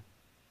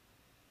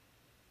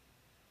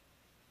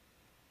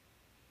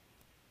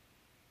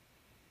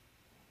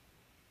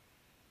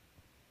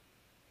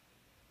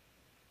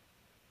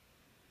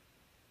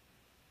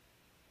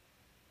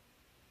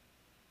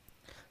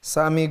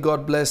 Sammy,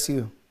 God bless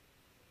you.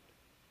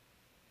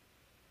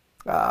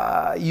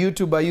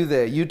 YouTube, are you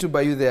there? YouTube,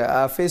 are you there?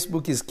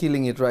 Facebook is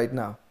killing it right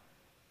now.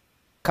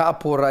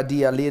 Capo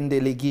radia lende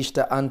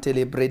legista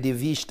antele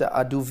bredevista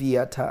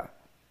aduviata.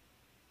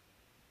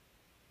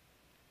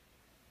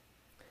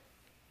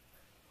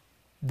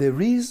 The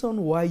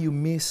reason why you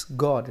miss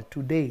God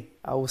today,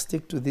 I will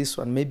stick to this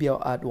one, maybe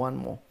I'll add one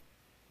more,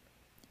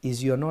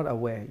 is you're not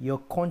aware. Your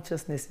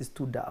consciousness is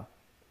too dull.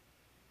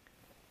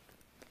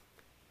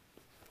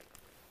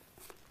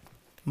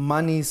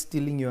 Money is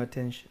stealing your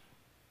attention.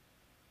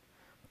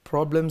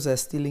 Problems are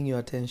stealing your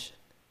attention.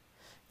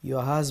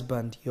 Your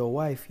husband, your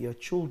wife, your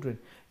children.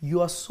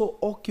 You are so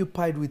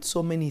occupied with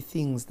so many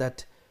things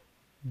that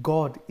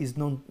God is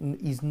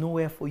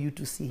nowhere for you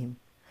to see Him.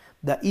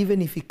 That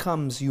even if He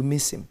comes, you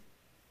miss Him.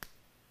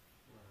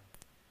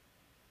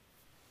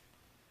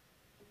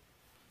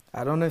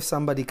 I don't know if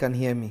somebody can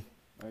hear me.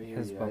 I hear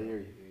Yes, you. I Papa. hear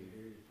you.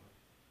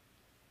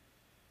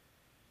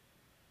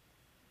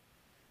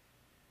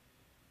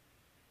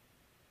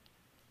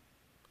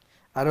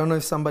 I don't know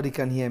if somebody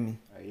can hear me.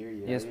 I hear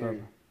you. Yes, I hear Papa.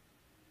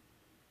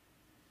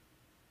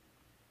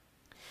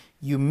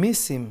 you. You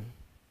miss Him.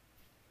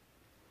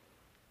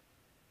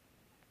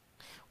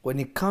 When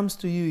it comes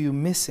to you, you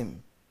miss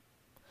Him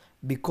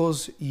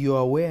because your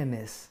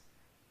awareness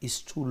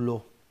is too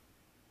low.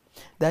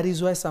 That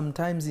is why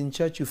sometimes in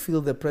church you feel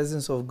the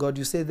presence of God.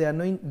 You say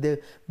the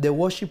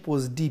worship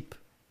was deep.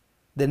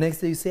 The next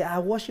day you say,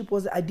 I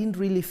didn't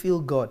really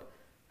feel God.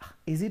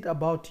 Is it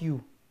about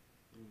you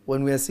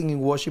when we are singing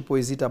worship, or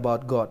is it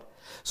about God?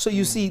 So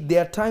you see,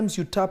 there are times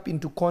you tap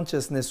into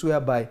consciousness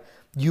whereby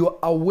you are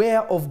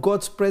aware of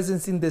God's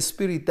presence in the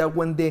Spirit, that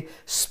when the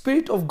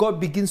Spirit of God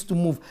begins to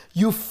move,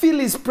 you feel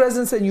His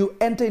presence and you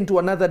enter into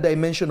another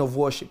dimension of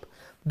worship.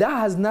 That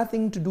has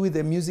nothing to do with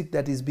the music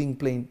that is being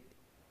played.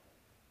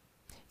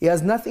 It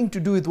has nothing to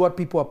do with what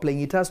people are playing.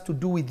 It has to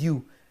do with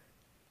you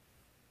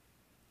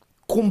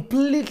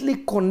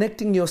completely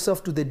connecting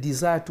yourself to the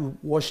desire to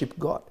worship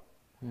God.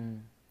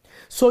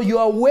 So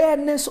your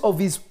awareness of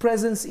His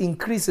presence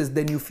increases,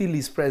 then you feel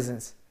His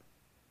presence.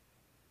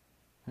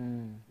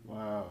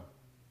 Wow.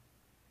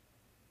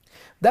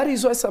 That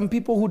is why some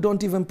people who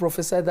don't even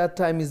prophesy that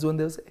time is when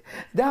they'll say,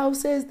 thou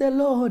says the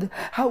Lord,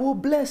 I will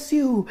bless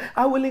you,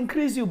 I will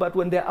increase you. But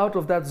when they're out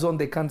of that zone,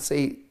 they can't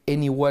say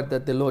any word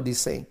that the Lord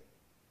is saying.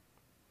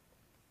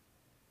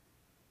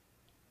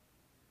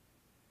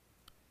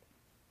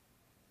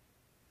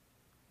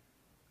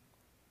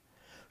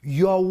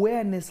 Your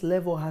awareness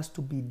level has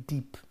to be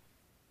deep.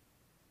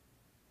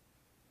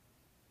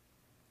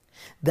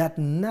 That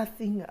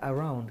nothing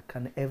around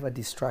can ever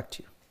distract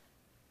you.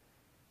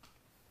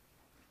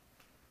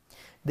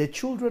 The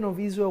children of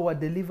Israel were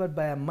delivered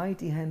by a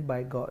mighty hand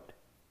by God.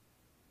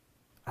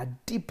 A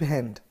deep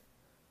hand.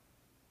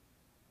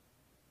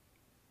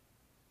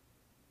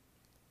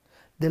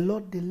 The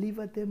Lord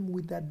delivered them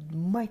with that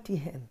mighty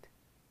hand.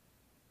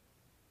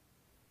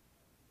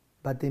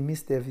 But they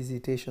missed their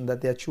visitation,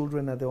 that their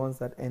children are the ones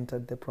that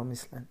entered the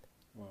promised land.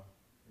 Wow.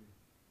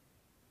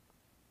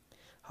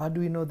 How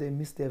do we know they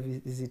missed their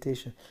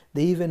visitation?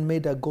 They even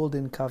made a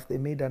golden calf. They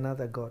made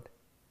another god.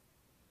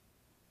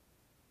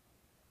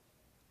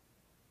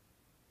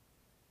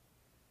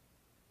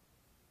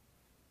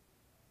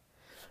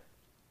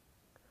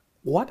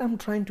 What I'm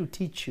trying to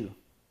teach you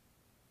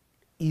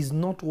is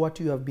not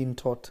what you have been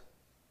taught.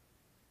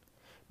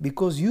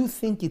 Because you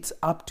think it's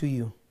up to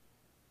you.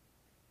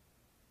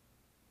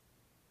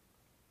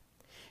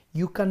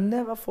 You can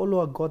never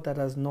follow a God that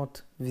has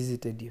not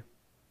visited you.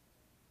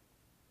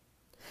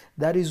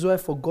 That is why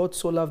for God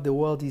so loved the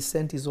world, he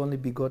sent his only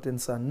begotten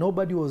Son.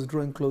 Nobody was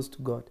drawing close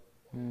to God.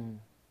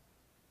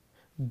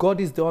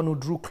 God is the one who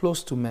drew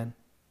close to man.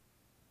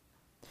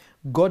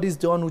 God is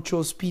the one who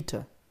chose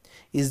Peter.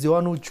 He's the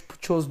one who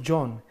chose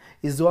John.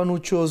 He's the one who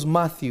chose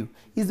Matthew.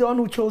 He's the one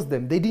who chose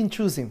them. They didn't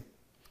choose him.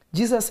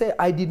 Jesus said,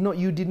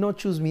 you did not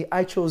choose me,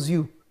 I chose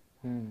you.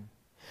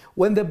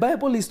 When the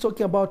Bible is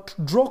talking about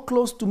draw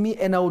close to me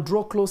and I will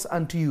draw close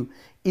unto you,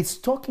 it's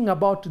talking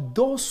about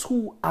those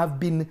who have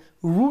been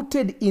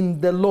rooted in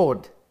the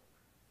Lord.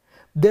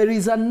 There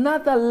is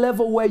another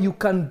level where you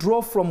can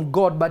draw from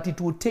God, but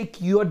it will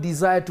take your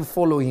desire to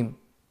follow him.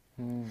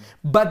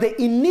 But the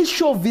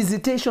initial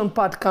visitation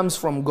part comes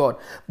from God,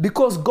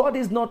 because God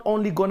is not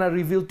only going to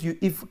reveal to you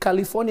if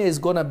California is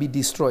going to be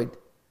destroyed.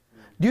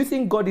 Do you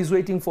think God is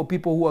waiting for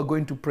people who are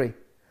going to pray?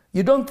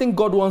 You don't think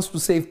God wants to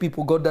save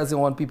people. God doesn't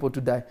want people to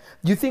die.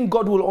 Do you think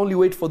God will only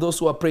wait for those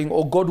who are praying,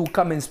 or God will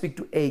come and speak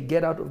to, hey,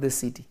 get out of the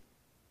city.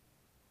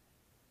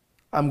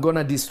 I'm going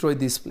to destroy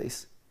this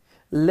place.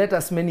 Let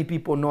as many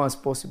people know as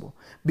possible.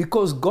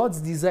 Because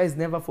God's desire is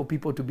never for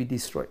people to be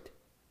destroyed.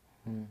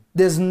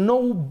 There's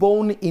no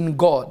bone in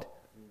God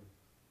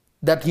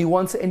that he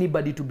wants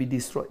anybody to be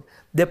destroyed.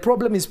 The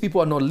problem is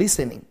people are not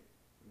listening.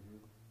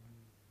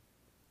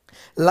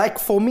 Like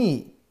for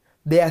me,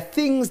 there are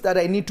things that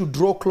I need to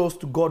draw close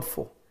to God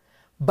for.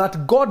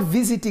 But God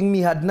visiting me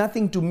had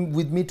nothing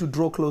with me to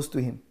draw close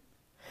to him.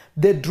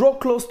 The draw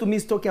close to me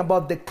is talking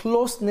about the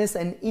closeness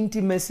and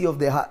intimacy of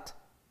the heart.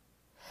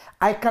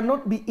 I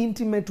cannot be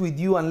intimate with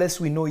you unless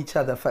we know each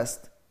other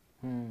first.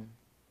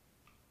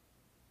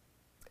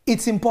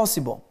 It's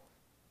impossible.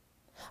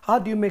 How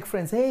do you make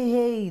friends?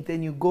 Hey,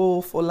 then you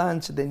go for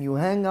lunch, then you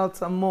hang out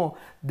some more.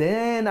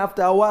 Then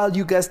after a while,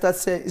 you guys start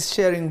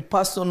sharing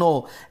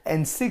personal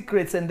and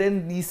secrets, and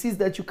then he sees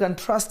that you can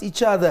trust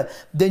each other.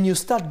 Then you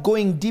start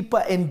going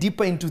deeper and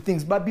deeper into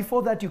things. But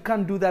before that, you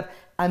can't do that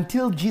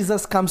until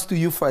Jesus comes to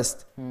you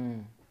first.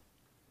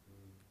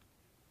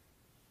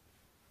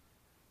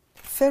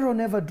 Pharaoh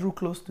never drew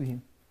close to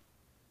him.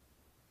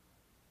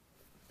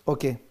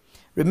 Okay.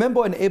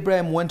 Remember when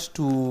Abraham went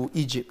to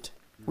Egypt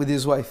with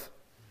his wife?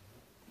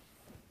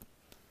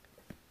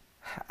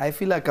 I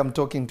feel like I'm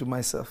talking to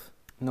myself.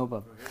 No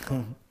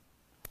problem.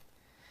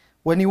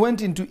 When he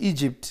went into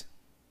Egypt,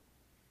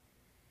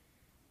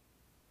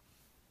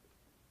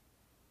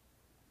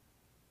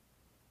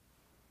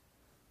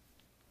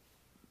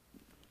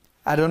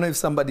 I don't know if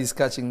somebody's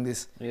catching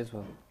this. Yes,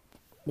 well.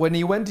 When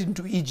he went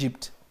into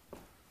Egypt,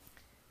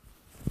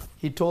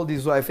 he told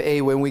his wife, hey,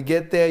 when we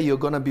get there, you're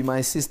going to be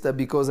my sister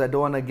because I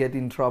don't want to get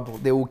in trouble.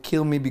 They will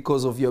kill me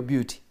because of your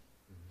beauty.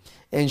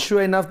 And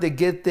sure enough, they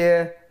get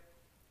there,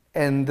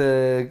 and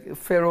the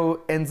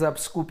Pharaoh ends up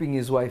scooping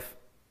his wife.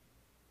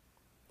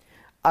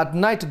 At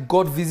night,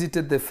 God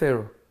visited the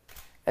Pharaoh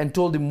and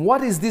told him,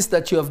 what is this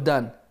that you have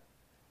done?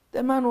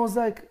 The man was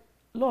like,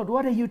 Lord,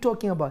 what are you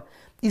talking about?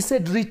 He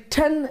said,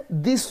 return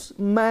this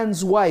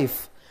man's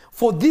wife,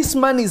 for this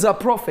man is a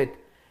prophet.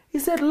 He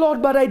said,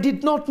 Lord, but I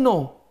did not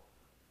know.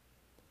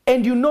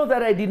 And you know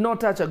that I did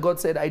not touch her. God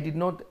said, I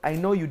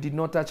know you did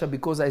not touch her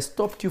because I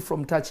stopped you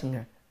from touching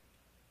her.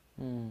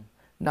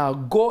 Now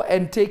go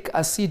and take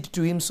a seed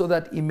to him so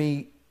that he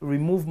may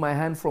remove my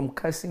hand from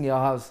cursing your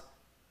house.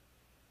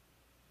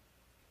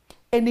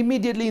 And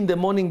immediately in the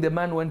morning, the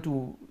man went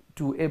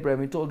to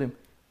Abraham. He told him,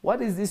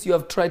 what is this you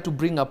have tried to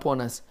bring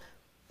upon us?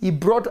 He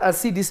brought a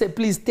seed. He said,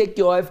 please take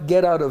your wife,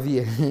 get out of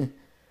here.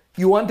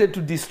 You wanted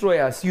to destroy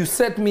us. You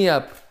set me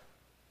up.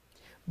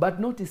 But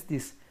notice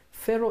this.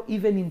 Pharaoh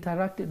even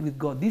interacted with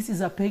God. This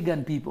is a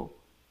pagan people.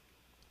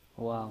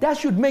 Wow. That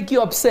should make you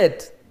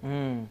upset.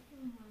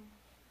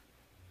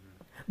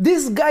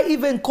 This guy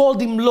even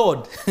called him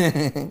Lord.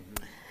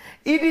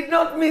 He did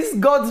not miss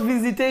God's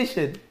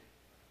visitation.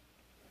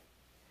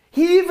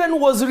 He even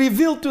was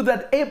revealed to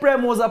that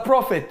Abraham was a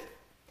prophet.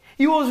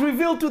 He was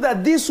revealed to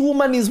that this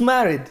woman is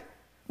married.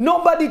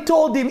 Nobody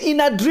told him.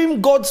 In a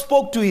dream, God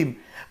spoke to him.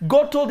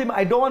 God told him,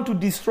 I don't want to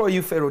destroy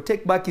you, Pharaoh.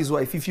 Take back his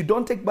wife. If you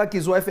don't take back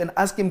his wife and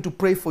ask him to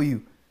pray for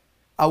you,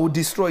 I will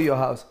destroy your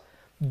house.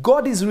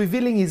 God is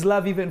revealing his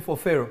love even for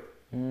Pharaoh.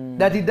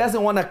 That he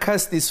doesn't want to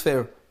curse this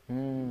Pharaoh.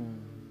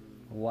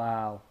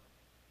 Wow.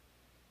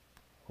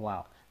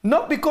 Wow.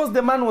 Not because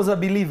the man was a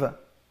believer.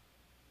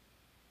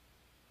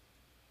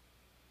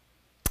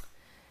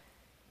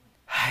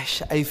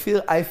 I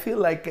feel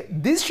like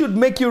this should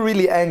make you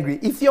really angry.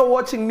 If you're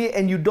watching me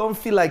and you don't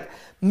feel like,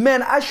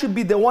 man, I should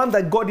be the one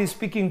that God is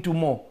speaking to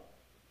more.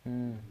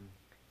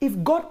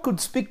 If God could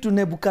speak to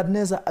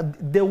Nebuchadnezzar,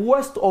 the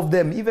worst of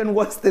them, even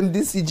worse than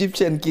these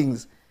Egyptian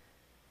kings,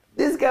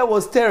 this guy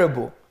was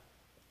terrible.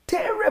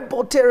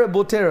 Terrible,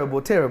 terrible,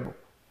 terrible, terrible.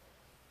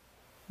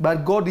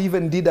 But God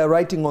even did a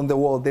writing on the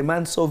wall. The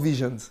man saw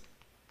visions.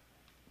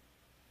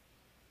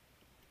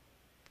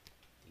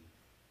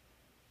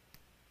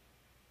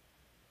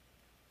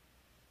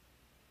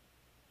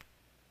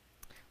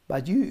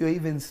 But you're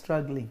even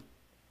struggling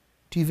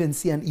to even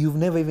see, and you've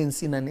never even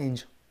seen an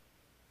angel.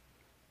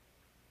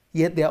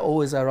 yet they are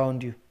always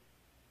around you.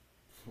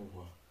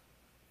 Wow.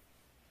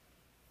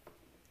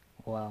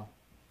 Wow.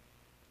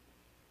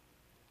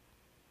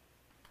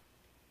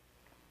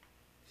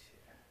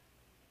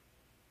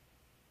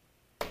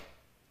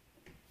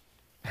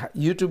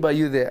 YouTube, are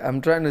you there?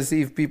 I'm trying to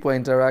see if people are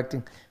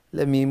interacting.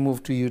 Let me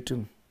move to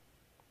YouTube.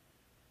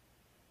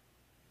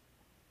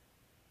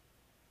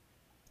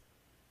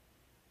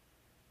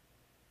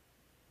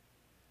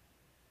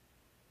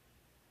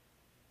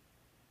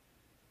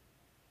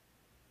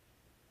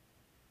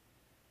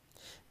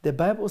 The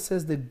Bible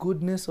says the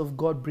goodness of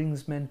God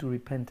brings men to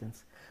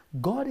repentance.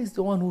 God is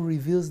the one who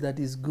reveals that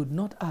is good,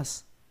 not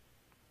us.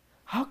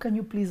 How can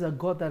you please a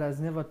God that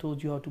has never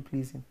told you how to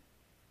please him?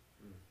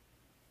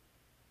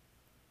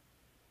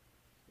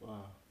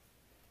 Wow.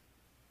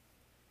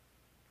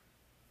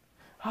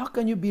 How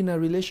can you be in a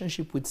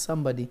relationship with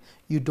somebody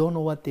you don't know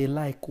what they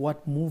like,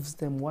 what moves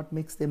them, what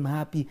makes them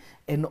happy,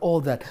 and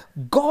all that?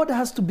 God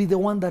has to be the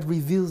one that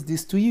reveals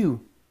this to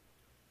you.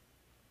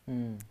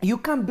 You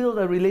can't build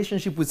a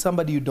relationship with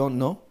somebody you don't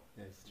know.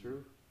 That's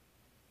true.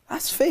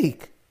 That's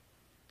fake.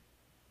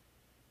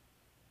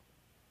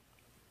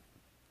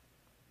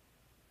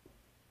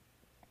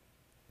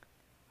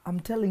 I'm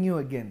telling you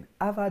again,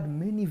 I've had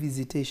many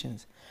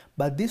visitations,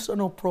 but this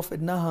one of Prophet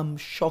Nahum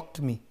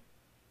shocked me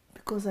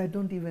because I've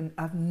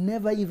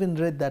never even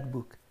read that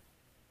book.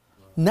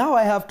 Wow. Now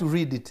I have to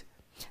read it.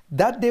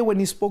 That day when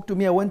he spoke to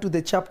me, I went to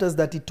the chapters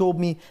that he told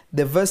me,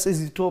 the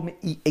verses he told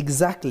me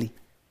exactly.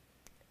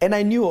 And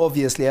I knew,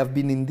 obviously, I've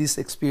been in these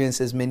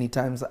experiences many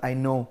times. I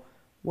know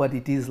what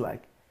it is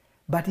like.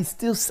 But it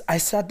still, I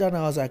sat down and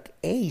I was like,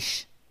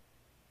 Aish.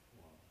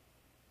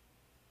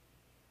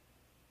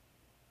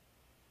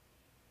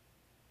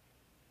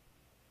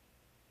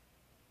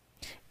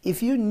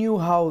 If you knew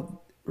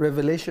how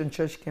Revelation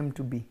Church came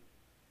to be,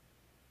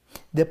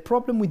 the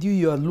problem with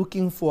you are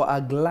looking for a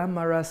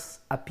glamorous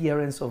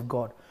appearance of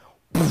God.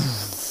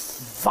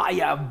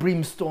 Fire,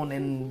 brimstone,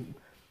 and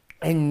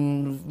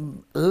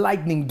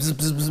lightning. Bzz,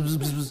 bzz, bzz, bzz,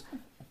 bzz,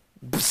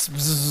 bzz,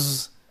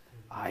 bzz.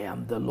 I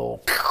am the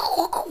Lord.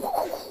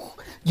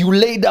 You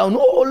lay down,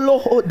 oh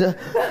Lord,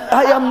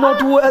 I am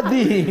not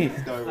worthy.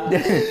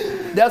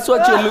 That's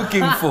what you're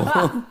looking for.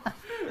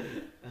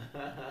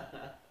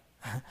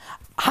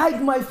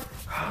 Hide my...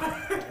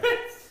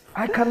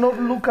 I cannot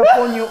look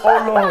upon you,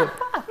 oh Lord.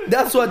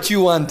 That's what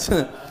you want.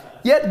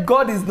 Yet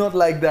God is not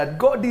like that.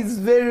 God is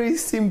very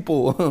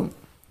simple.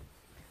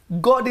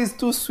 God is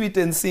too sweet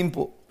and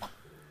simple.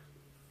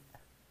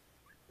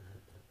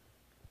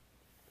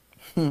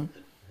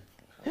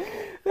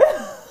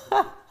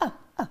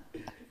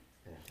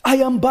 I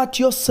am but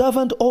your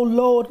servant, O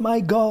Lord, my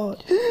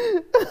God.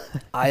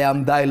 I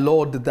am thy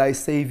Lord, thy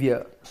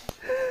Savior.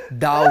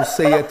 Thou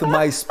sayest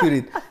my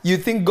spirit. You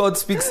think God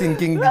speaks in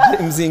King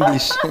James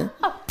English?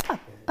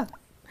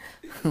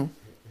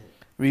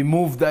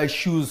 Remove thy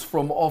shoes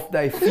from off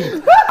thy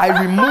feet.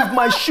 I removed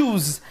my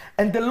shoes,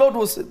 and the Lord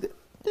was...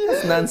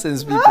 It's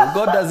nonsense, people.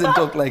 God doesn't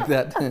talk like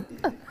that.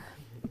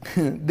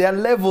 There are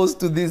levels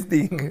to this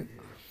thing.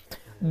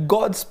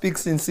 God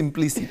speaks in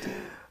simplicity.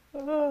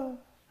 The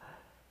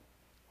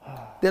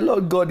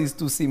Lord God is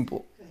too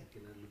simple.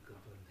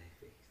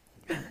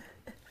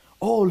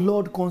 Oh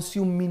Lord,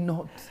 consume me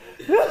not,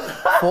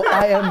 for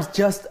I am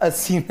just a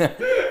sinner.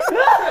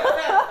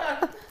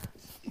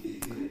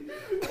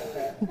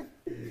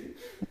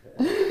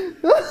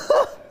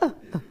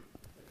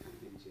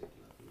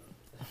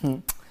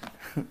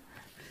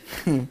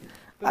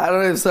 I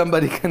don't know if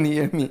somebody can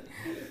hear me.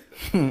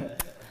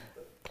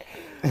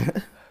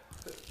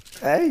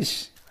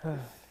 Aish.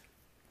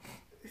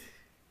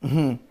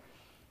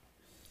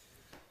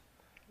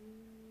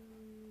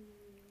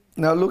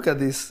 Now look at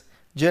this.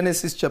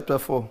 Genesis chapter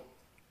 4.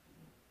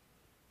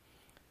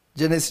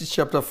 Genesis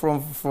chapter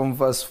 4 from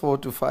verse 4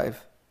 to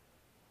 5.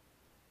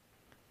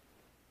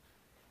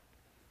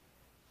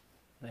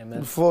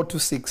 Amen. 4 to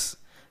 6.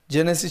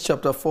 Genesis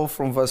chapter 4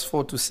 from verse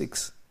 4 to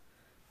 6.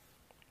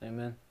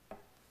 Amen.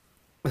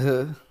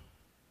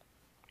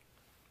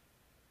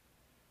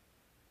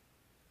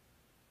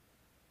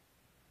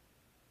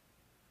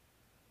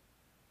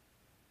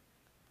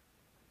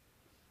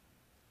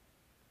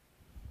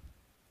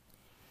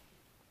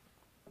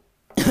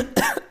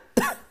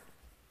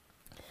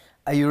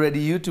 Are you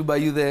ready? YouTube, are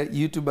you there?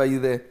 YouTube, are you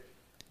there?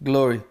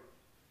 Glory.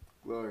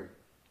 Glory.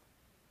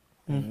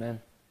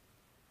 Amen.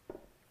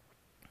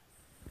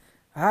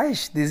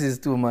 Aish, this is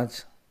too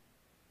much.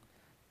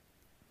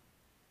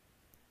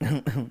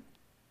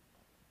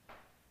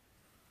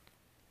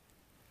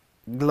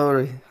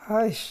 Glory.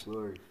 Aish.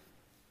 Glory.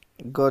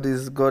 God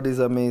is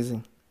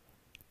amazing.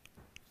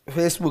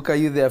 Facebook, are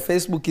you there?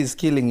 Facebook is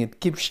killing it.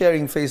 Keep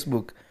sharing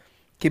Facebook.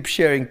 Keep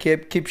sharing.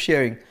 Keep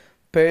sharing.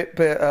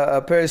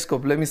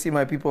 Periscope. Let me see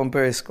my people on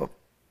Periscope.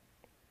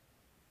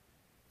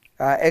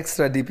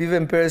 Extra deep.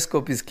 Even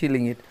Periscope is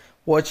killing it.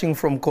 Watching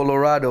from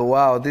Colorado.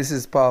 Wow, this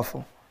is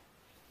powerful.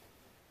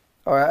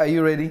 All right, are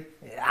you ready?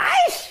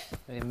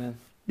 Amen.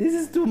 This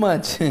is too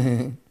much.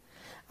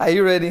 Are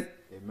you ready?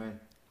 Amen.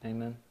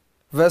 Amen.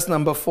 Verse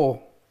number 4.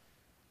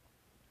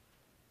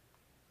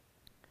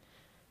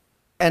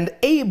 And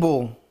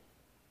Abel,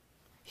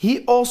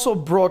 he also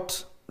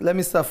brought, let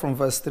me start from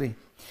verse 3.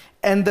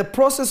 And the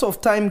process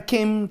of time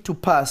came to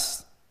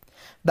pass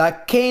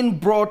that Cain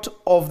brought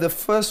of the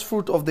first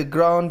fruit of the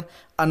ground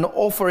an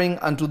offering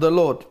unto the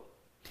Lord.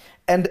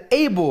 And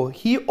Abel,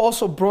 he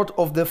also brought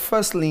of the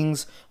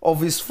firstlings of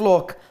his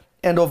flock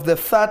and of the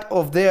fat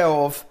of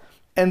thereof.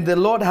 And the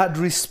Lord had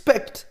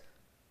respect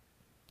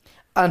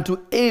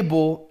unto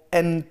Abel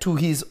and to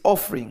his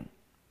offering.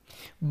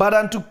 But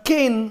unto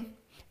Cain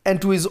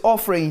and to his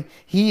offering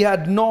he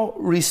had no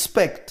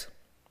respect.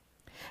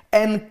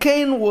 And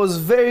Cain was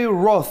very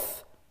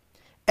wroth,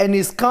 and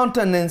his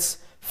countenance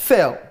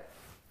fell.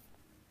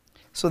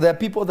 So there are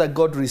people that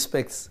God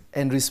respects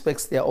and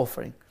respects their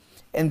offering.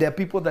 And there are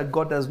people that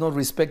God does not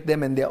respect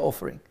them and their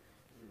offering.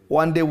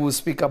 One day we'll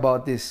speak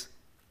about this.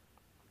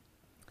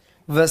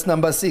 Verse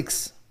number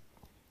 6.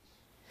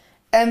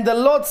 And the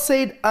Lord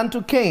said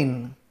unto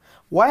Cain,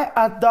 Why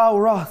art thou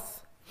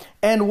wroth?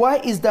 And why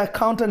is thy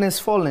countenance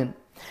fallen?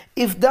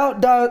 If thou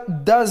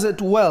doest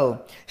it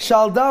well,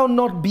 shall thou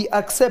not be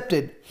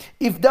accepted?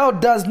 If thou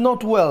doest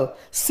not well,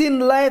 sin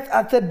lieth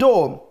at the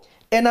door,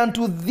 and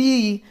unto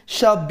thee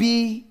shall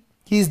be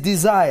his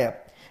desire,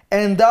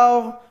 and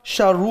thou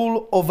shalt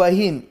rule over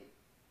him.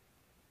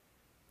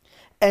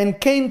 And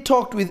Cain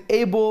talked with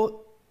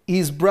Abel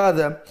his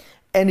brother,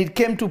 and it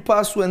came to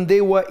pass when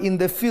they were in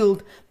the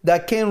field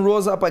that Cain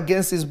rose up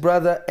against his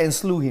brother and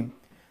slew him.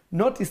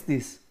 Notice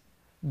this.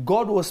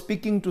 God was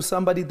speaking to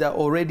somebody that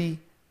already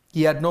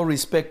he had no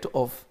respect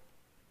of.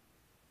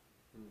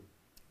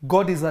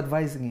 God is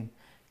advising him,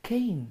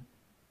 Cain,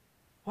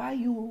 why are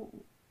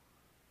you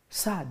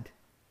sad?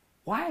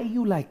 Why are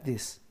you like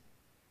this?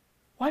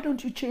 Why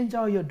don't you change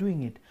how you're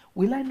doing it?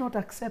 Will I not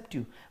accept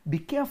you? Be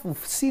careful.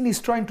 Sin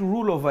is trying to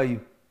rule over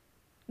you.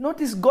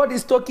 Notice God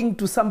is talking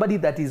to somebody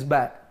that is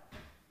bad.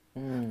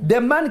 The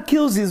man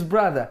kills his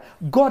brother.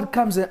 God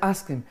comes and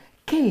asks him,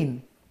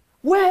 Cain,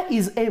 where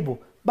is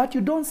Abel? But you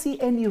don't see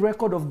any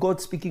record of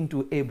God speaking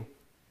to Abel.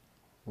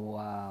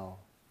 Wow.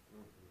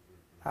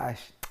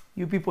 Ash,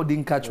 you people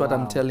didn't catch what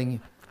I'm telling you.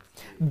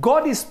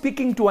 God is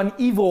speaking to an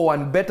evil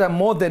one better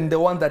more than the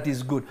one that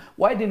is good.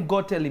 Why didn't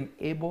God tell him,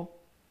 Abel,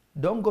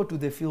 don't go to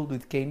the field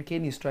with Cain.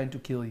 Cain is trying to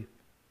kill you.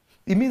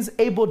 It means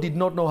Abel did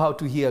not know how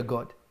to hear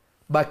God,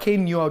 but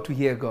Cain knew how to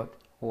hear God.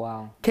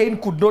 Wow.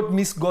 Cain could not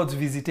miss God's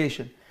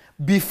visitation.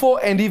 Before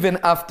and even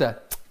after.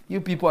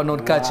 You people are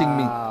not catching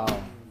me.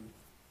 Wow.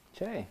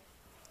 Che.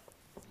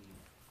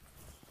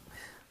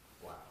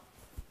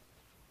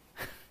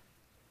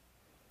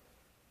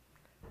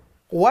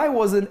 Why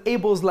wasn't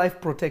Abel's life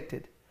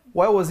protected?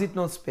 Why was it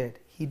not spared?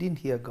 He didn't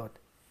hear God.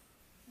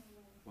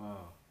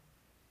 Wow.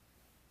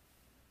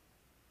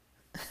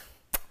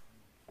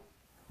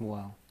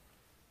 Wow.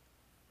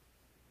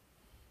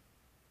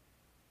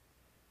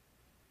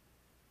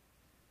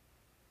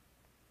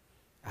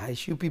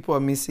 You people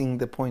are missing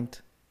the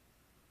point.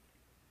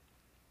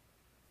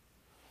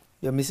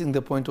 You're missing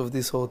the point of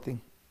this whole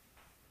thing.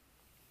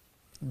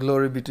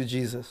 Glory be to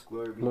Jesus.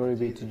 Glory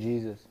be to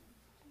Jesus.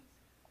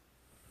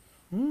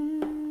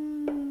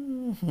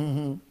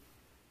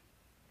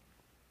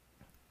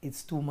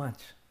 It's too much.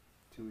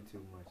 Too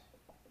much.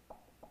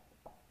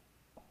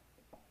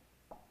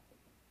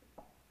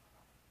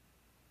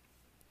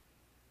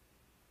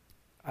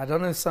 I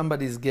don't know if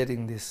somebody's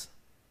getting this.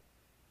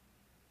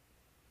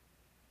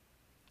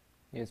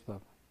 Yes,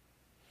 Papa.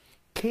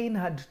 Cain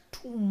had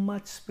too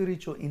much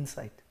spiritual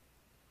insight.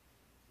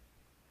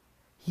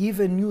 He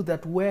even knew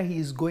that where he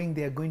is going,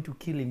 they are going to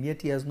kill him,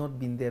 yet he has not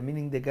been there,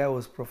 meaning the guy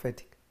was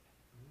prophetic.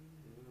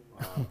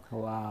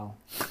 Wow.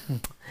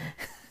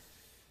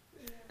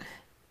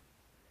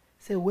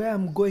 Say, where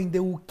I'm going,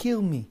 they will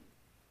kill me.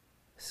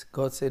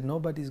 God said,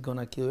 nobody's going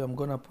to kill you. I'm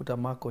going to put a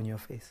mark on your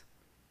face.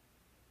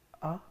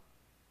 How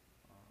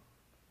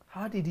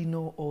did he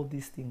know all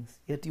these things?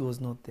 Yet he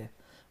was not there.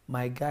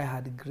 My guy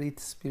had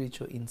great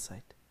spiritual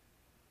insight.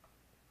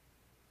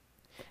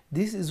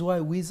 This is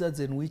why wizards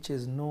and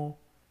witches know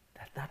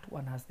that that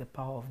one has the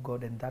power of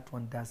God and that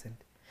one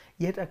doesn't.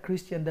 Yet a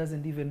Christian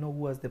doesn't even know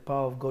who has the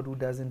power of God, who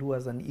doesn't, who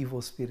has an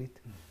evil spirit.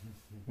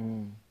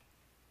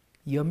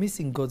 You're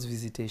missing God's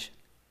visitation.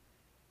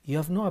 You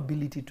have no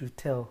ability to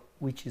tell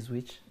which is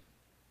which.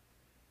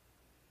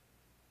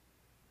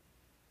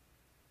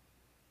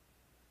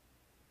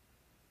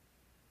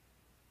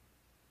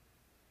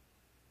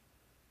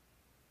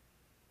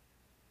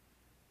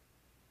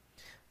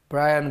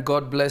 Brian,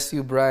 God bless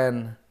you,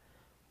 Brian.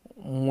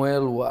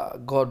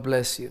 Mwelwa, God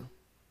bless you.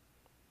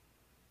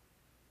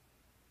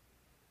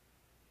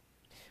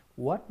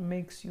 What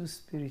makes you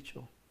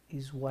spiritual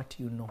is what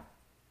you know.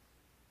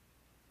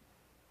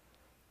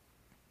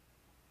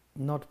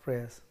 Not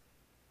prayers.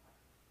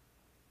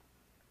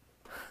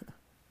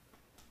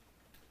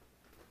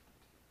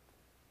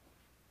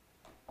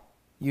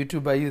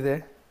 YouTube, are you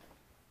there?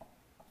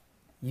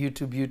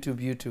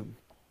 YouTube.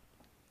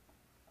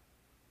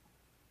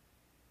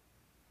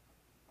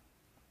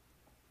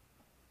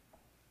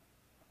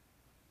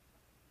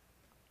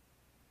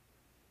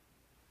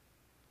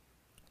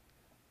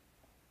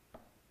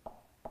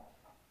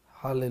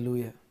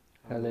 Hallelujah.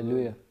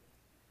 Hallelujah.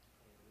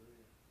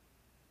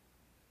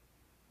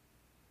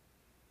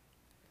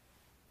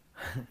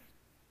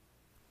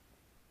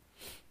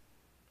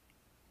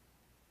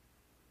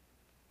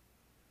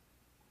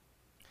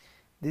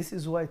 This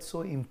is why it's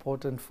so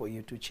important for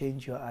you to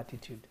change your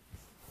attitude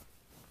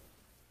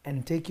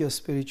and take your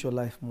spiritual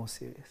life more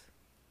serious.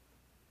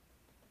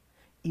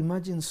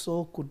 Imagine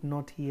Saul could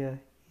not hear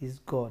his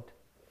God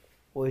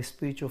or a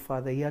spiritual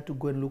father. He had to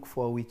go and look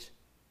for a witch.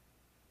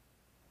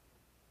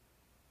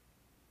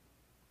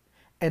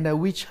 And a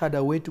witch had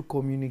a way to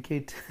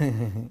communicate.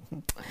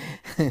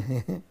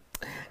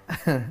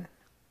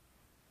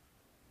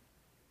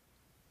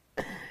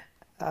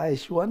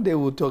 One day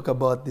we'll talk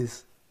about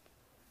this.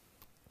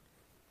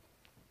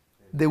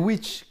 The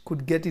witch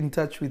could get in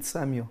touch with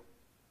Samuel.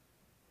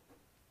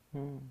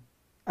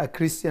 A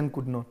Christian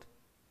could not.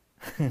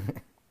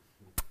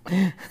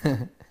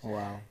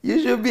 Wow.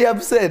 You should be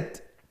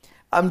upset.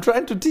 I'm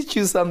trying to teach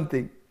you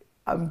something.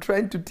 I'm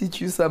trying to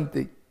teach you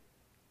something.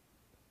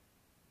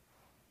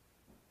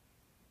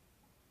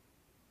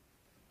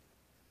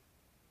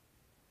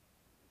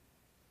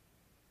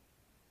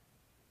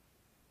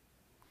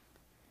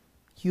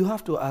 You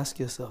have to ask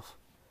yourself,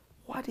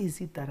 what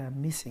is it that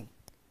I'm missing?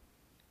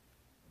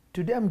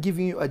 Today I'm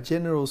giving you a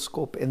general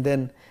scope, and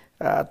then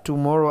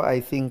tomorrow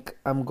I think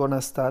I'm going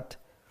to start.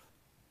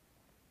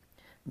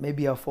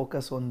 Maybe I'll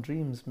focus on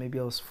dreams. Maybe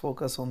I'll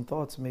focus on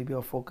thoughts. Maybe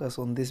I'll focus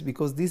on this,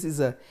 because this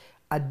is a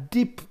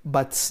deep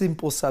but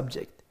simple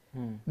subject.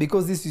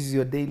 Because this is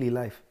your daily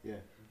life. Yeah.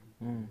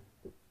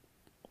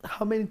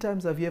 How many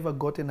times have you ever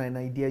gotten an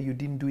idea, you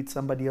didn't do it,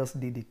 somebody else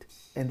did it,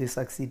 and they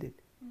succeeded?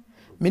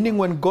 Meaning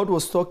when God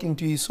was talking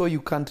to you, so you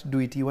can't do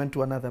it, he went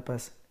to another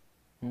person.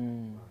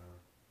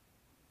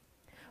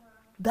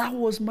 That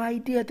was my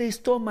idea. They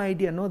stole my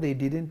idea. No, they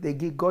didn't.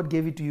 God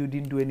gave it to you.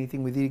 Didn't do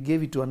anything with it. He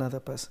gave it to another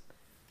person.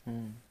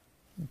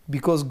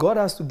 Because God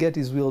has to get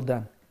his will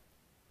done.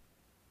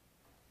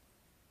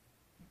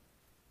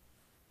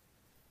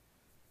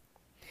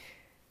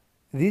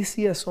 This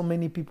year, so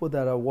many people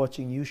that are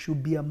watching, you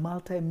should be a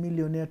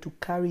multi-millionaire to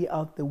carry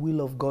out the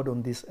will of God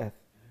on this earth.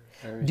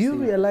 Do you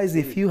realize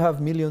if you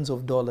have millions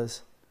of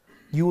dollars,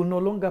 you will no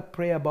longer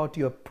pray about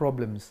your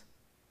problems.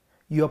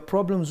 Your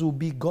problems will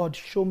be, God,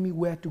 show me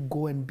where to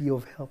go and be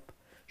of help.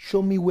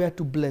 Show me where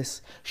to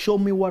bless. Show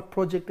me what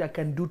project I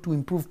can do to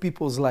improve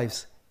people's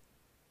lives.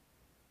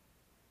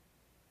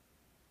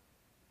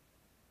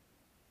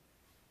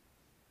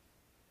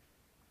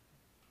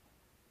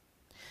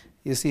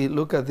 You see,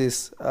 look at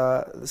this.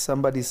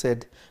 Somebody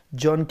said,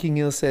 John King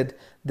Hill said,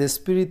 the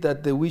spirit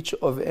that the witch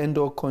of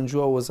Endor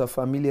conjured was a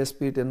familiar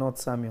spirit and not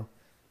Samuel.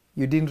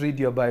 You didn't read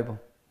your Bible.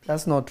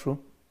 That's not true.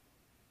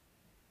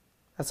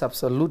 That's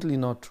absolutely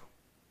not true.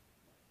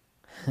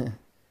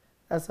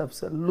 That's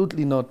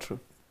absolutely not true.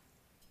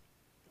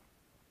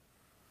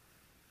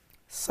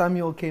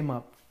 Samuel came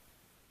up.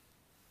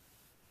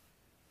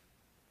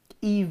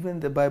 Even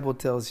the Bible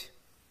tells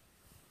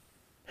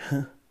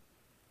you.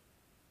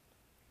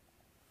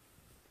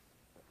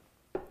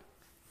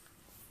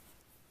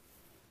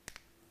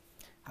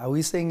 Are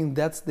we saying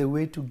that's the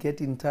way to get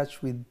in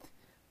touch with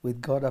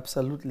God?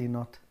 Absolutely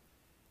not.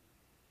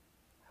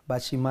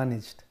 But she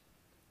managed.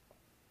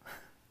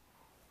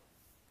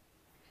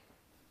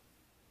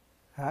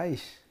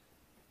 Aish.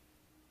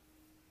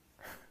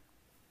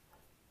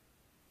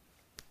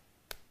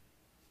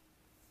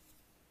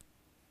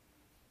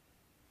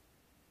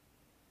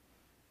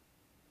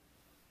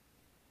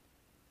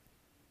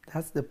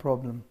 That's the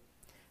problem.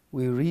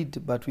 We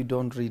read, but we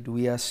don't read.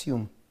 We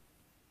assume.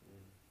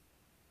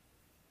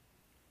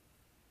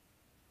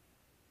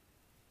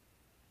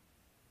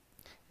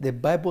 The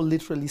Bible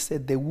literally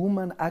said the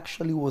woman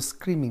actually was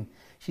screaming.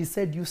 She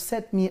said, you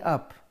set me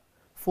up,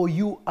 for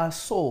you are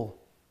Saul.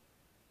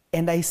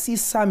 And I see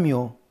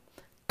Samuel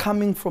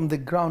coming from the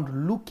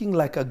ground looking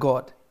like a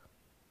god.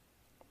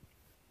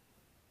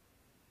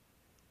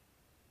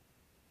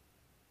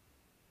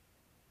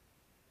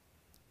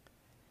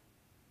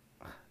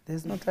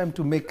 There's no time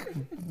to make...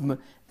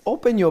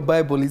 Open your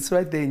Bible. It's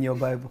right there in your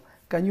Bible.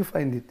 Can you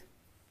find it?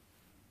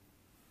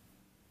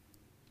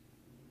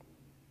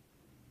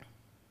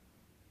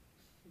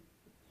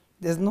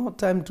 There's no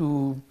time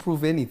to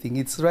prove anything.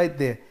 It's right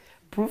there.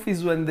 Proof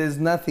is when there's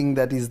nothing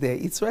that is there.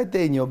 It's right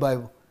there in your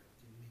Bible.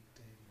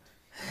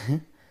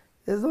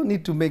 There's no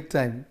need to make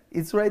time.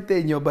 It's right there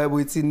in your Bible.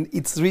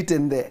 It's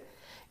written there.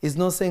 It's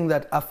not saying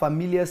that a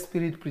familiar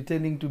spirit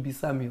pretending to be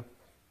Samuel.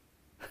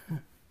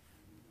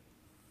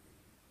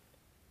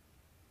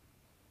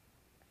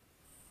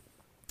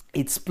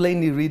 It's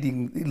plainly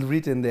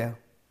written there.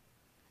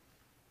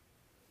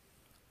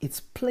 It's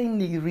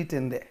plainly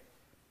written there.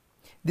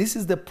 This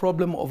is the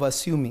problem of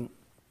assuming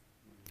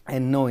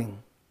and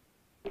knowing.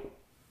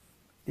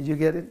 Did you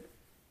get it?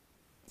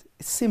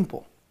 It's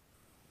simple.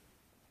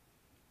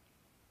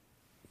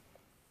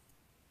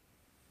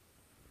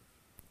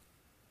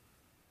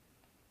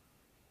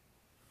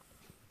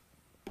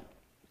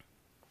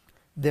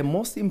 The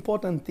most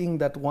important thing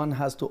that one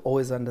has to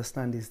always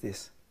understand is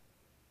this.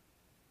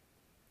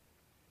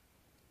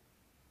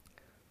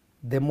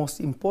 The most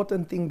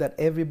important thing that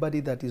everybody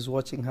that is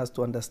watching has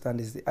to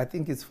understand is, I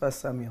think it's 1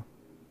 Samuel.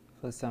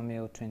 1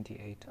 Samuel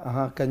 28.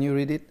 Can you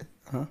read it?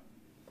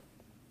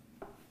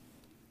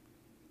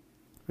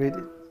 Read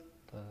it.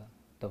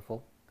 The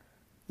full?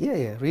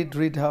 Yeah.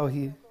 Read how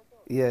he,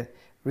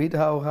 read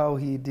how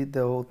he did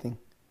the whole thing.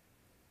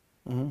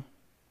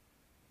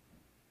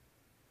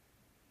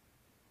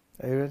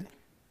 Are you ready?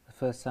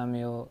 1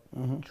 Samuel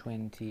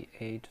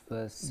 28,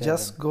 verse 7.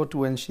 Just go to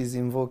when she's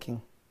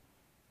invoking.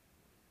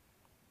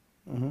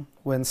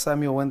 When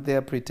Samuel went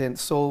there,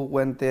 Saul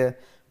went there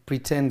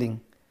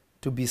pretending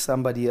to be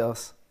somebody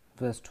else.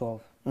 Verse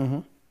 12.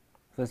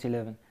 Verse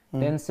 11.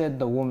 Then said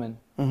the woman,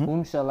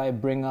 Whom shall I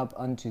bring up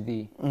unto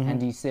thee?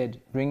 And he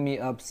said, Bring me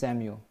up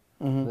Samuel.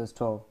 Verse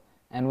 12.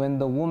 And when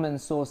the woman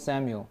saw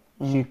Samuel,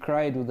 she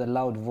cried with a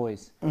loud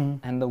voice.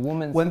 And the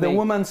woman When spake, the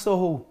woman saw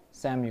who?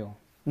 Samuel.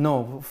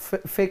 No,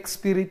 fake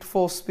spirit,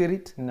 false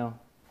spirit. No,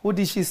 Who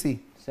did she see?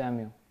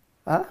 Samuel.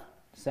 Huh?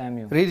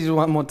 Samuel. Read it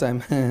one more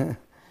time.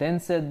 Then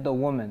said the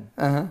woman,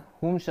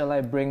 Whom shall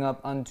I bring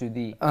up unto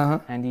thee?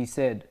 And he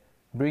said,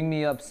 Bring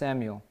me up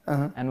Samuel.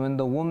 And when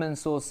the woman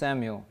saw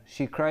Samuel,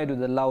 she cried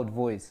with a loud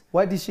voice.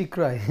 Why did she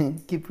cry?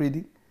 Keep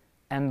reading.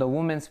 And the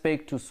woman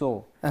spake to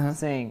Saul,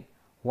 saying,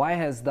 Why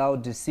hast thou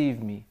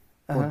deceived me?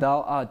 For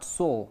thou art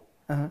Saul.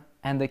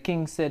 And the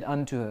king said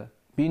unto her,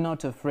 Be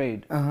not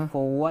afraid,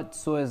 for what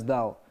sawest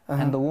thou?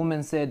 And the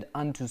woman said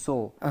unto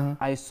Saul,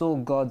 I saw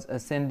gods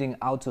ascending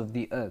out of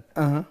the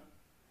earth.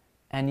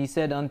 And he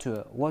said unto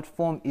her, What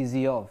form is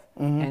he of?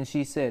 And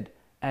she said,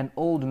 An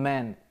old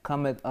man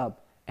cometh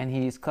up, and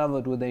he is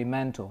covered with a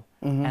mantle.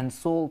 And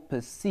Saul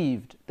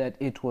perceived that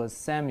it was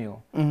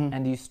Samuel,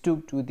 and he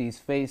stooped with his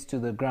face to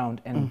the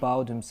ground and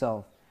bowed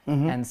himself.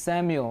 And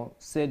Samuel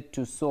said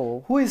to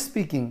Saul, Who is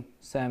speaking?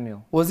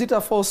 Samuel. Was it a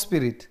false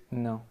spirit?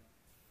 No.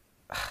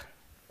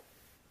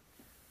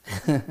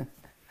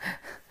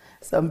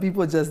 Some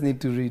people just need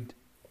to read.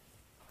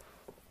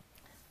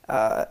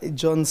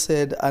 John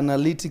said,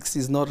 analytics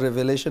is not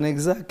revelation.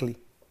 Exactly.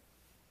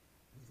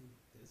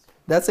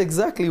 That's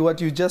exactly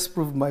what you just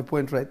proved my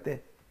point right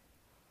there.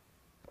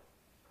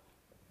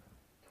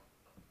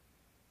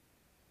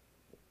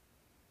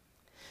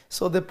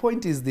 So the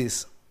point is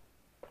this.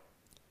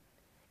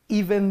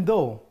 Even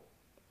though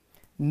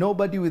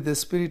nobody with the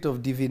spirit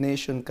of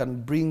divination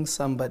can bring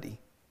somebody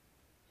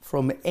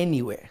from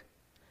anywhere,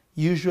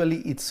 usually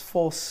it's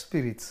false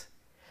spirits.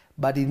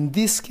 But in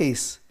this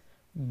case,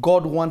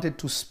 God wanted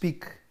to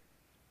speak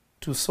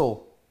to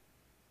Saul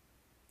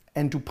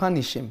and to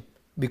punish him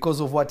because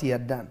of what he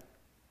had done.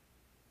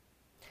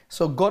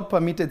 So God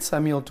permitted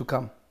Samuel to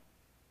come.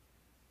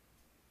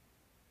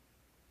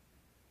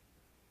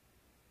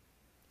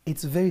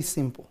 It's very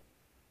simple.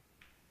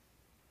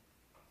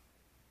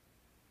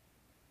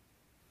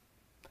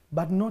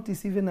 But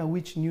notice, even a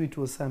witch knew it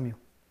was Samuel.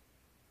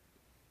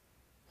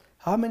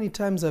 How many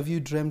times have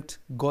you dreamt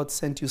God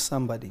sent you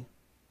somebody?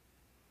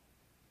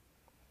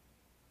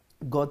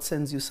 God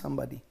sends you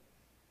somebody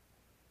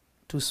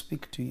to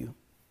speak to you.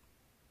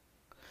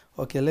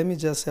 Okay, let me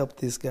just help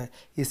this guy.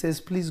 He says,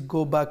 please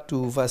go back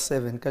to verse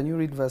 7. Can you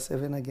read verse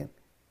 7 again?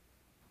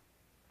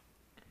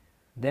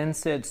 Then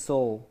said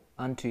Saul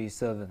unto his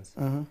servants,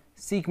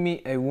 Seek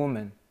me a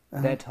woman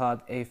that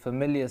hath a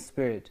familiar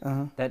spirit,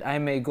 that I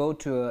may go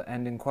to her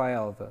and inquire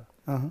of her.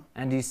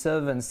 And his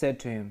servant said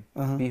to him,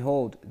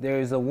 Behold, there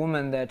is a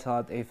woman that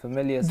hath a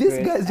familiar spirit. This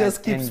guy just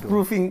at keeps Endor.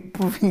 proving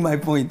my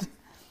point.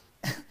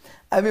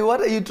 I mean,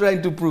 what are you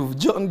trying to prove?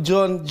 John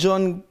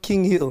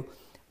King Hill,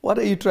 what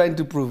are you trying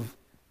to prove?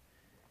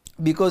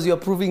 Because you're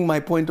proving my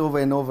point over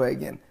and over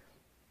again.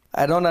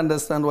 I don't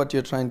understand what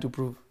you're trying to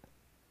prove.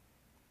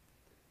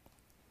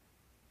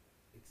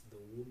 It's the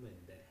woman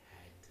that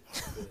had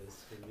the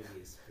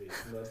familiar spirit,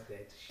 not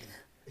that she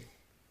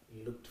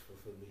looked for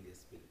familiar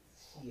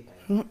spirits. She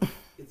had.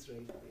 It's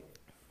right there.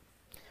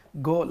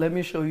 Go, let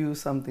me show you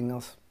something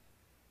else.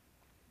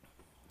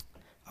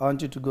 I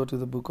want you to go to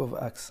the book of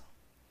Acts.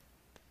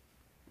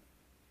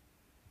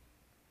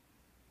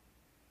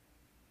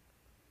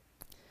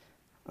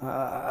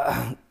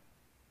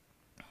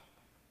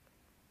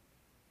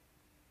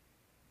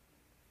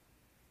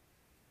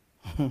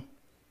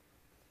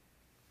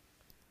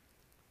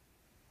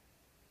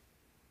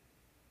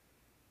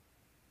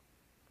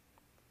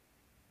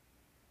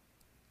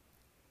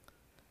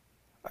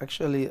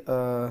 Actually,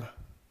 go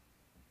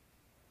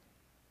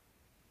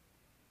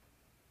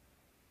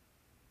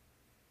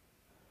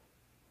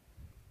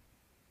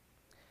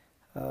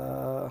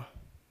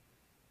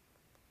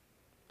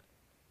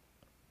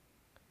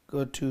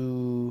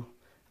to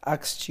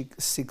Acts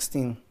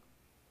 16.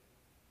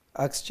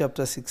 Acts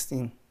chapter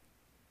 16.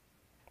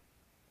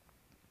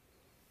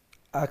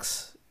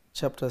 Acts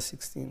chapter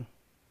 16.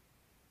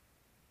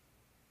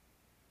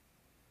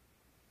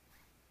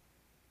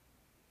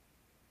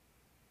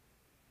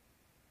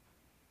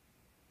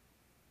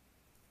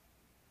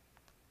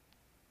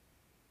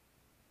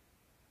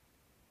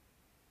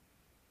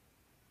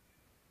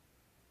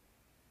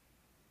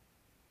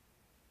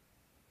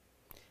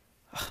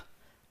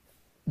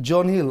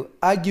 John Hill,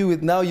 argue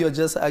with, now you're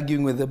just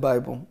arguing with the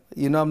Bible.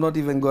 You know, I'm not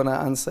even going to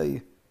answer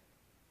you.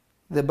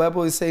 The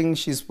Bible is saying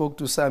she spoke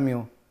to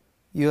Samuel.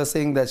 You are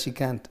saying that she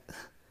can't.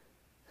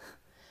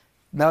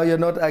 Now you're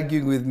not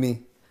arguing with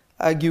me.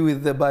 Argue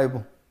with the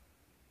Bible.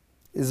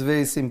 It's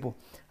very simple.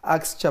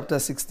 Acts chapter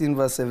 16,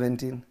 verse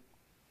 17.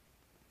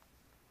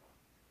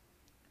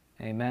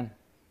 Amen.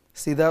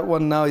 See, that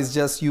one now is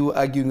just you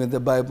arguing with the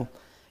Bible.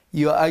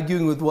 You are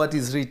arguing with what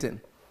is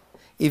written.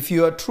 If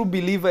you are a true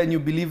believer and you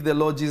believe the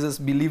Lord Jesus,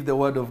 believe the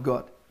word of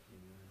God.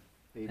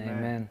 Amen.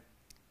 Amen.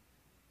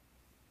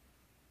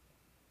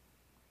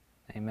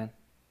 Amen.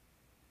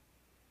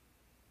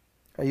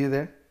 Are you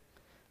there?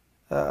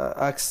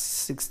 Acts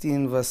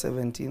 16, verse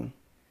 17.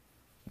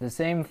 The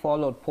same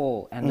followed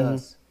Paul and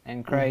us,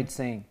 and cried,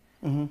 saying,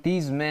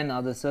 These men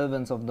are the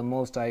servants of the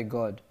Most High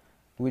God,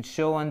 which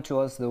show unto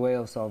us the way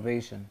of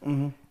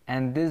salvation.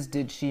 And this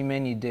did she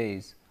many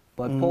days.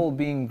 But Paul,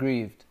 being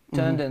grieved,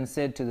 turned and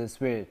said to the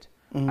Spirit,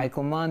 I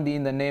command thee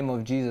in the name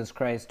of Jesus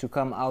Christ to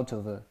come out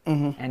of her.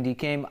 And he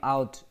came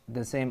out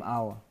the same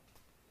hour.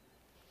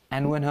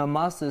 And when her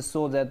masters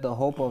saw that the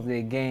hope of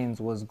their gains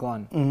was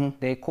gone,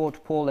 they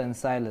caught Paul and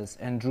Silas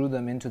and drew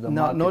them into the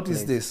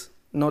marketplace.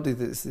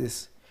 Notice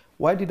this.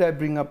 Why did I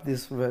bring up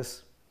this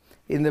verse?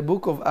 In the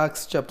book of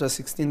Acts chapter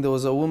 16, there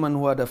was a woman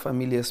who had a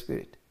familiar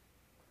spirit.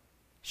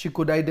 She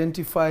could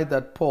identify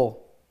that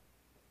Paul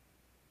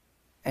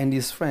and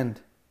his friend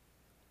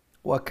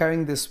were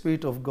carrying the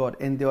Spirit of God,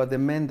 and they were the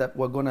men that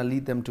were going to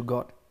lead them to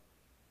God.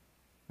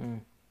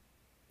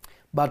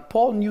 But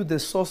Paul knew the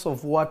source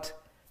of what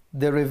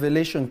the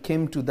revelation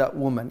came to that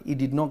woman. It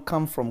did not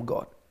come from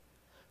God.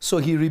 So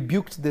he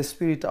rebuked the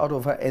spirit out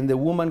of her, and the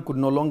woman could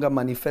no longer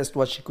manifest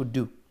what she could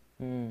do.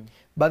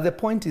 But the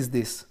point is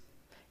this.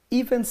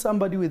 Even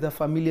somebody with a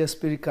familiar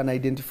spirit can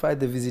identify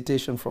the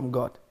visitation from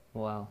God.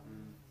 Wow.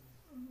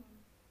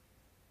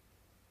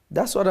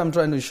 That's what I'm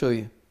trying to show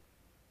you.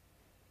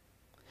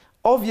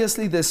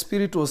 Obviously, the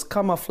spirit was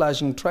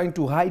camouflaging, trying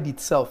to hide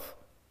itself.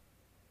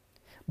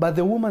 But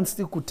the woman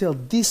still could tell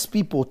these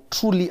people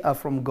truly are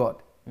from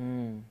God.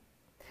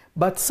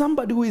 But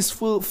somebody who is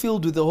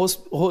filled with the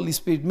Holy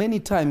Spirit, many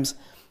times,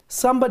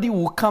 somebody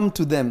will come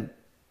to them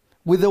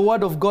with the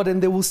word of God,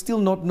 and they will still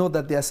not know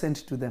that they are sent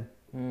to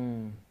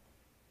them.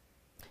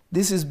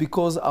 This is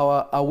because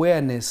our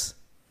awareness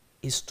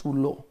is too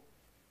low.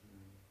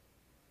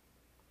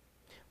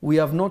 We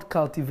have not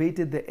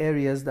cultivated the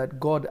areas that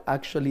God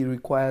actually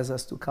requires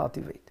us to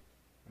cultivate.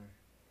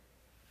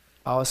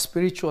 Our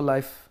spiritual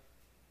life,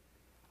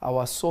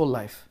 our soul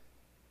life,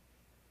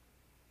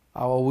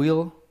 our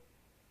will,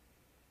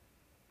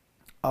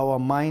 our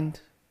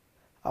mind,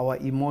 our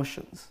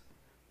emotions.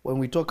 When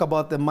we talk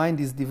about the mind,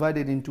 it's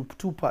divided into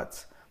two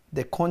parts,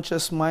 the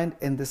conscious mind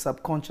and the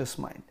subconscious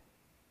mind.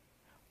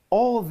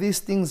 All these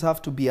things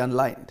have to be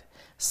aligned.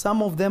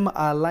 Some of them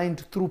are aligned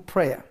through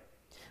prayer.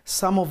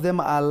 Some of them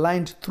are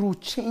aligned through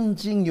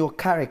changing your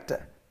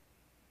character.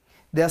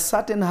 There are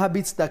certain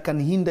habits that can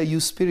hinder you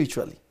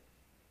spiritually.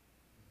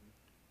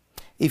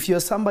 If you're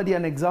somebody,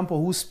 an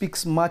example, who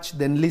speaks much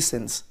then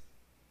listens,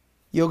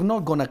 you're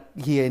not going to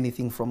hear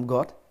anything from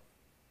God.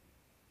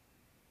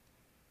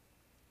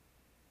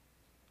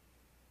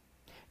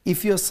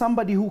 If you're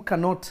somebody who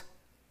cannot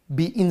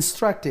be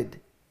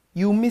instructed,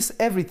 you miss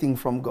everything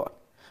from God.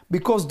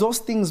 Because those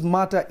things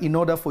matter in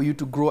order for you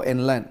to grow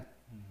and learn.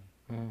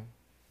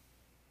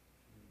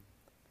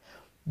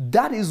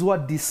 That is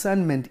what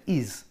discernment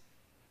is.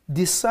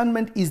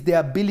 Discernment is the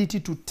ability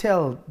to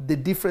tell the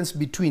difference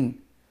between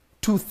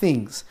two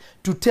things,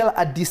 to tell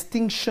a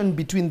distinction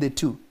between the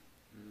two.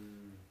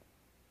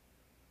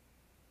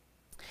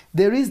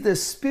 There is the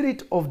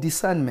spirit of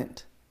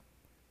discernment,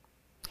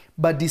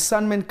 but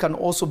discernment can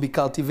also be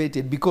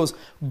cultivated, because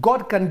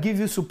God can give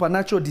you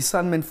supernatural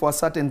discernment for a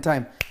certain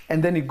time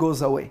and then it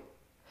goes away.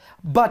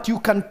 But you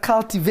can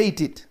cultivate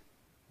it.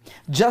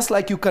 Just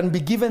like you can be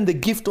given the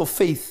gift of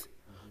faith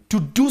to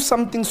do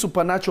something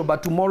supernatural,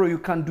 but tomorrow you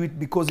can't do it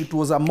because it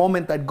was a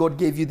moment that God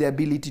gave you the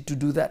ability to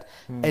do that,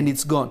 and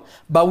it's gone.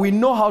 But we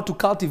know how to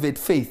cultivate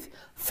faith.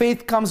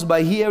 Faith comes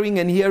by hearing,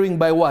 and hearing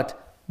by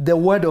what? The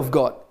word of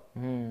God.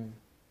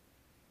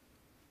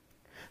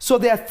 So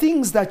there are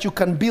things that you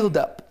can build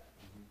up.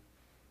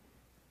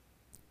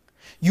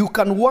 You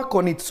can work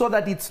on it so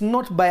that it's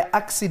not by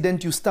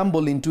accident you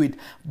stumble into it,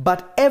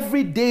 but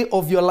every day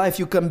of your life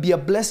you can be a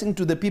blessing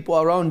to the people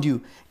around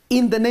you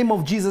in the name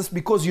of Jesus,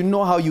 because you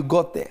know how you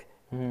got there.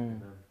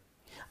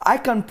 I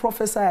can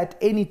prophesy at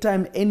any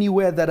time,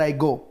 anywhere that I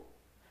go,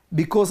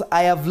 because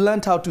I have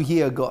learned how to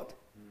hear God.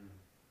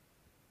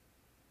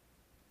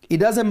 It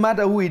doesn't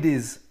matter who it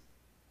is.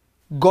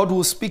 God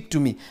will speak to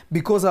me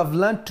because I've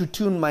learned to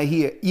tune my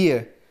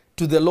ear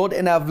to the Lord,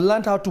 and I've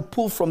learned how to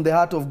pull from the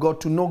heart of God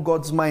to know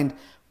God's mind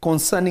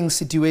concerning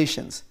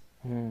situations.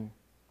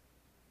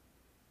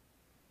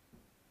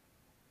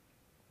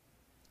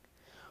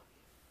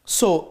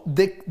 So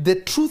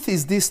the truth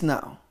is this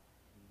now.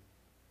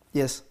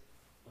 Yes?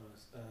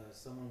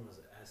 Someone was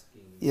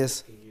asking,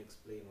 yes. Can you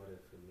explain what a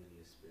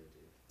familiar spirit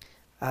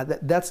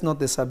is? That's not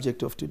the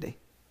subject of today.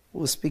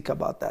 We'll speak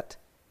about that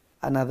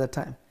another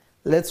time.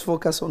 Let's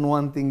focus on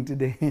one thing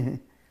today.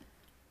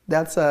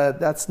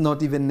 That's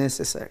not even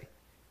necessary.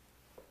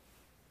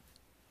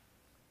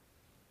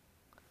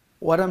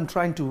 What I'm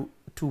trying to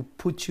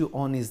put you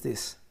on is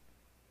this.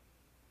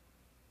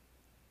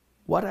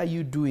 What are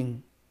you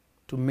doing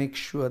to make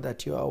sure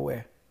that you are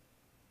aware?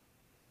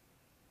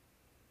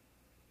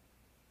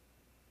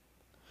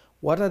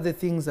 What are the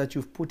things that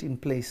you've put in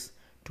place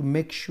to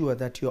make sure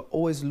that you're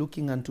always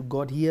looking unto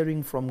God,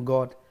 hearing from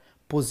God,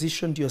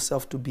 positioned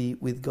yourself to be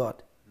with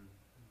God?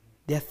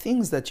 There are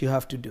things that you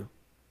have to do.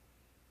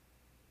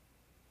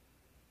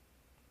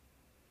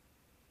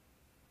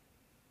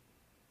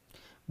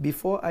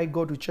 Before I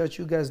go to church,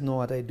 you guys know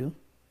what I do.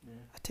 Yeah.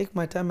 I take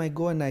my time, I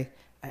go and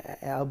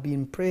I'll be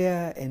in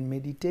prayer and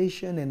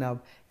meditation,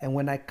 and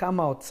when I come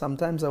out,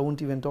 sometimes I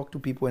won't even talk to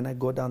people when I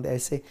go down there. I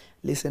say,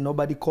 listen,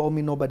 nobody call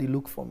me, nobody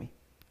look for me.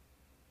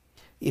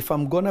 If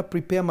I'm going to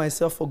prepare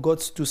myself for God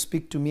to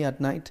speak to me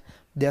at night,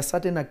 there are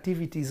certain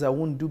activities I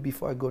won't do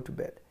before I go to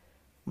bed.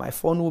 My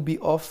phone will be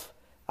off.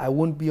 I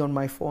won't be on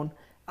my phone.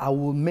 I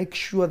will make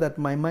sure that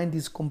my mind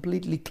is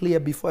completely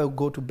clear before I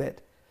go to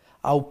bed.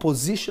 I'll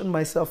position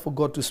myself for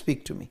God to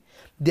speak to me.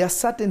 There are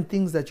certain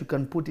things that you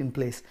can put in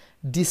place.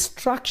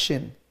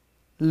 Distraction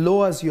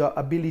lowers your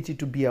ability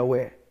to be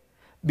aware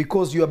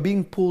because you are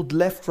being pulled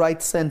left,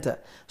 right, center.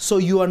 So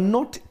you are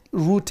not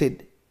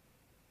rooted.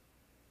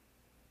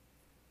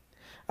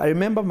 I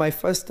remember my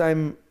first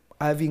time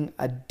having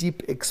a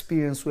deep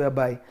experience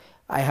whereby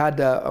I had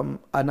an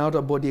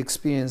out-of-body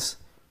experience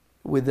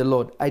with the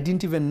Lord. I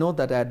didn't even know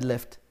that I had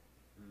left.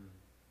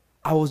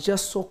 I was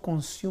just so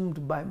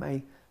consumed by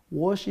my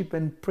worship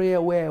and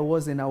prayer where I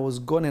was, and I was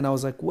gone, and I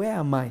was like, where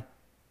am I?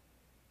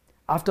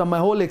 After my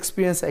whole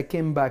experience, I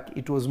came back.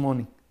 It was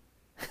morning.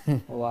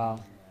 Wow.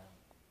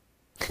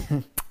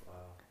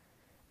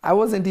 I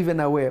wasn't even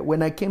aware.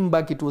 When I came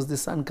back, it was the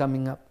sun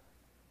coming up.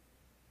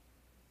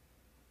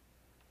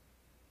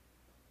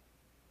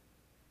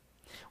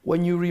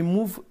 When you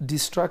remove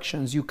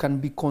distractions, you can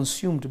be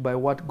consumed by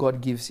what God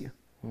gives you.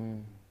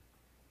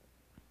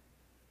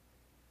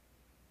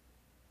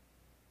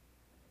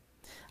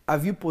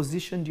 Have you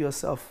positioned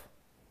yourself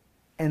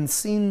and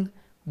seen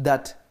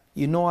that,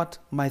 you know what,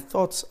 my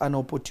thoughts are an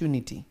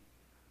opportunity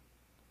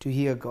to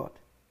hear God?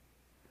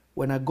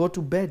 When I go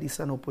to bed, it's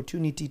an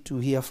opportunity to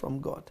hear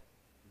from God.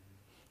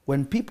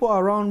 When people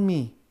are around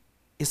me,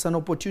 it's an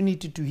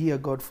opportunity to hear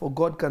God, for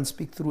God can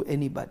speak through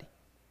anybody.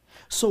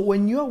 So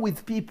when you're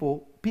with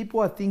people,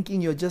 people are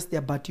thinking you're just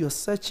there, but you're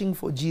searching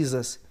for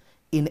Jesus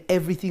in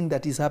everything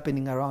that is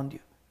happening around you.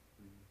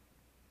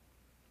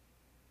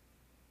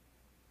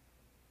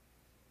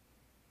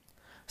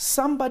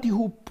 Somebody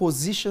who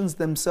positions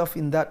themselves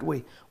in that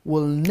way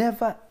will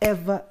never,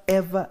 ever,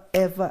 ever,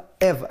 ever,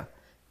 ever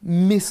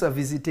miss a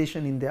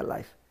visitation in their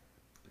life.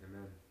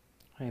 Amen.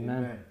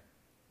 Amen. Amen.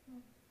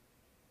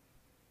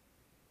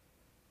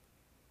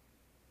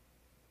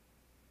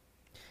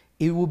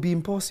 It will be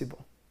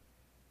impossible.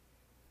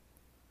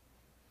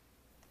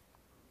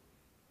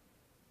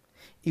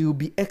 It will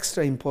be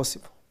extra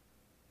impossible.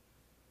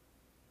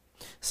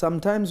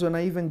 Sometimes when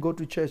I even go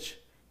to church,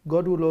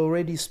 God will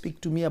already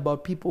speak to me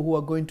about people who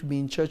are going to be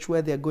in church,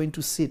 where they are going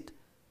to sit,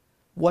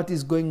 what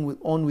is going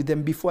on with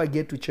them before I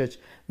get to church.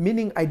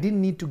 Meaning I didn't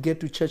need to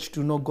get to church to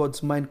know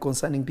God's mind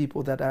concerning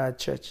people that are at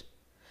church.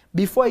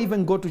 Before I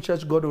even go to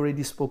church, God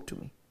already spoke to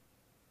me.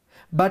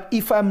 But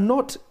if I'm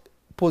not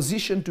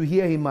positioned to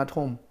hear him at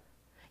home,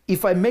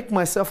 if I make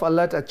myself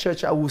alert at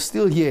church, I will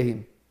still hear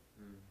him.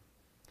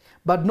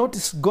 But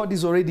notice God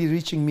is already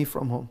reaching me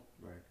from home.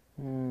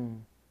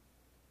 Right.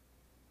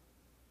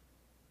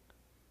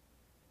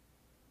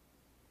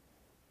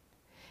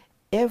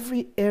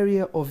 Every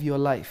area of your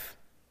life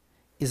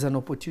is an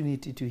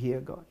opportunity to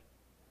hear God.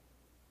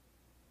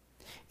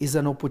 Is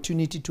an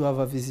opportunity to have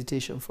a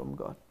visitation from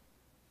God.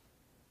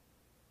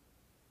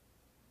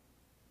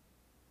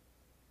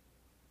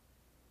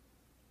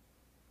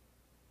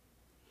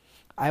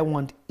 I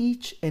want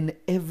each and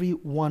every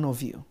one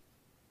of you.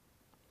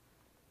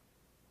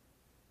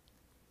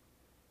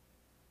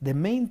 The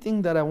main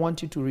thing that I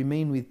want you to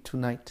remain with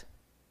tonight,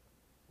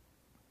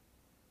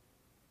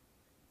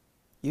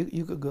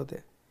 you could go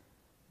there.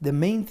 The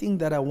main thing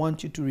that I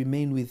want you to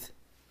remain with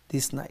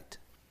this night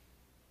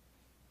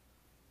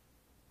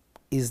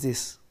is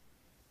this.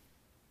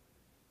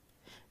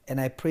 And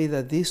I pray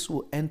that this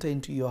will enter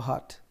into your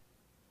heart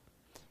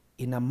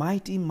in a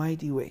mighty,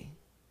 mighty way.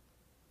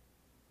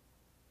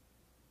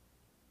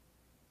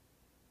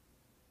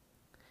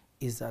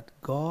 Is that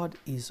God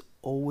is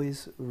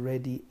always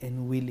ready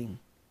and willing,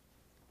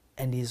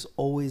 and is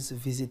always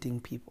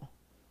visiting people.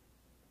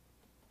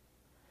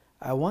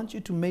 I want you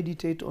to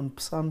meditate on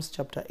Psalms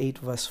chapter 8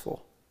 verse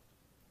 4.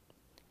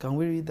 Can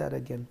we read that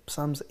again?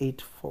 Psalms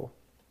 8:4.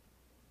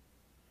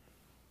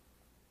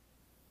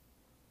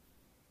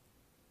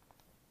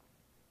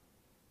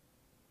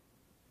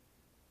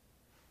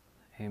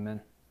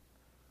 Amen.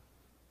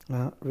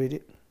 Read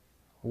it.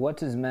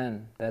 What is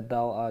man that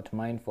thou art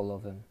mindful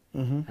of him,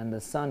 Mm-hmm. and the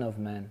son of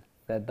man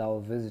that thou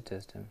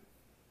visitest him?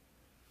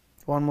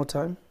 One more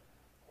time.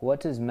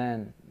 What is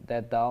man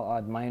that thou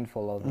art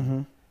mindful of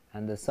him,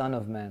 and the Son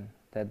of Man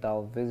that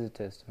thou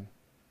visitest him?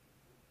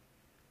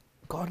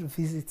 God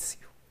visits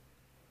you.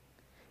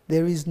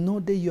 There is no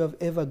day you have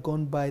ever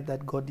gone by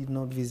that God did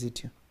not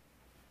visit you.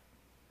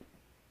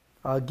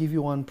 I'll give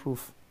you one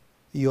proof.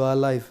 You are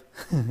alive.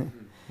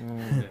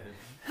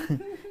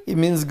 It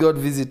means God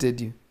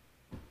visited you.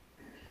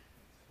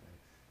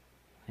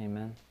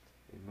 Amen.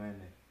 Amen.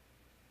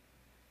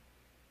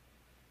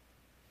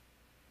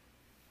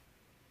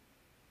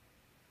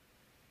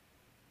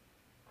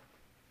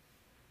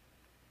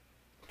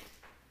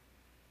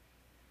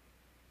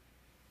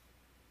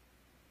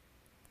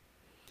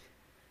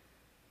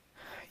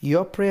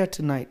 Your prayer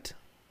tonight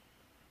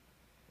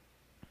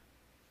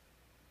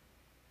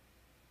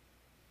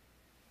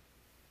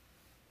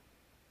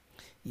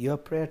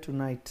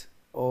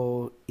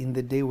or in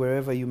the day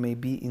wherever you may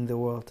be in the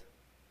world,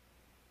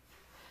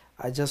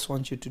 I just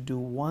want you to do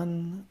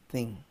one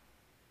thing.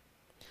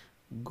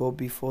 Go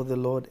before the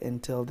Lord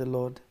and tell the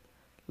Lord,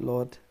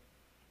 Lord,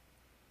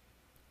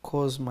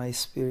 cause my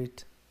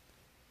spirit,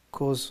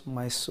 cause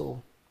my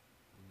soul,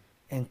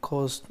 and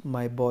cause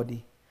my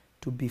body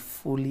to be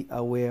fully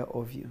aware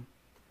of you.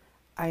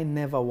 I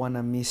never want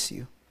to miss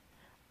you.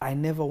 I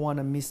never want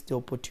to miss the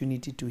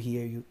opportunity to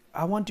hear you.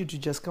 I want you to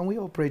just, can we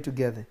all pray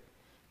together?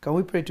 Can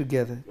we pray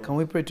together? Can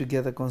we pray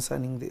together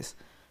concerning this?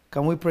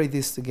 Can we pray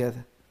this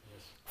together?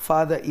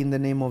 Father, in the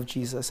name of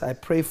Jesus, I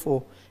pray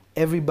for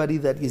everybody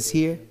that is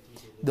here,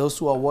 those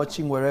who are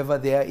watching wherever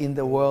they are in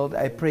the world.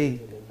 I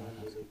pray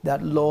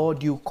that,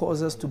 Lord, you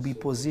cause us to be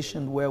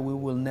positioned where we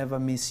will never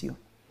miss you.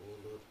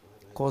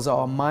 Cause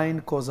our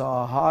mind, cause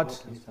our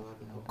heart,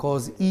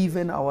 cause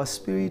even our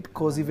spirit,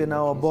 cause even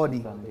our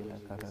body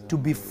to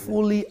be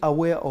fully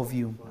aware of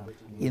you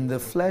in the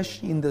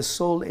flesh, in the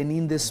soul, and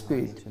in the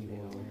spirit.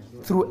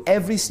 Through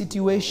every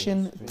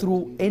situation,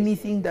 through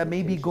anything that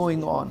may be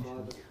going on,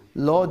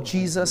 Lord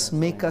Jesus,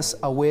 make us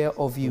aware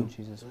of you.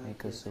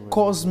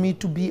 Cause me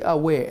to be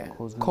aware.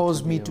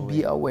 Cause me to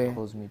be aware.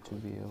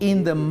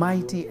 In the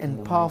mighty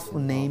and powerful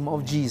name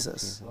of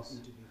Jesus.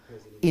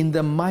 In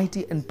the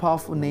mighty and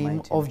powerful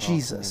name of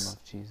Jesus.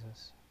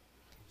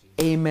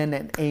 Amen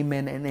and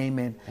amen and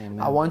amen.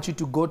 I want you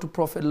to go to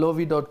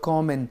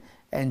prophetlovey.com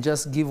and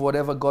just give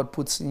whatever God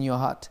puts in your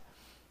heart.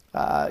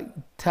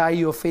 Tie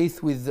your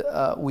faith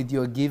with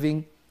your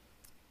giving.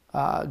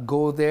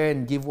 Go there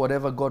and give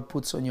whatever God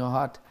puts on your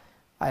heart.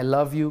 I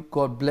love you.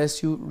 God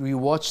bless you.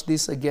 Rewatch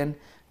this again.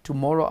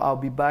 Tomorrow I'll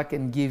be back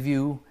and give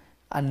you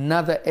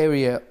another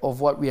area of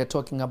what we are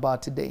talking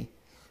about today.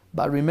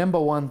 But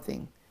remember one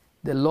thing.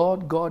 The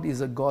Lord God is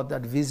a God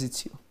that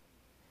visits you.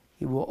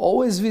 He will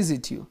always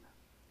visit you.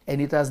 And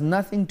it has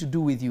nothing to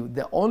do with you.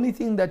 The only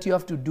thing that you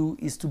have to do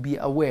is to be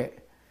aware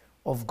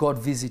of God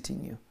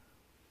visiting you.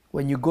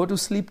 When you go to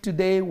sleep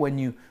today,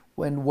 when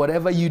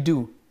whatever you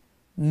do,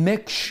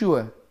 make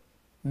sure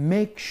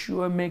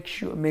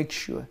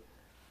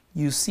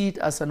you see it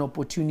as an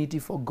opportunity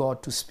for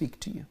God to speak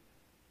to you.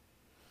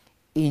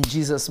 In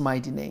Jesus'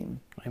 mighty name.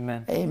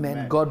 Amen.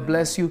 Amen. God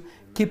bless you.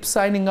 Keep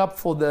signing up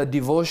for the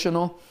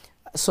devotional.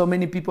 So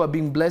many people are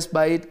being blessed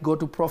by it. Go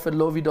to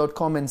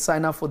prophetlovey.com and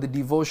sign up for the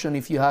devotion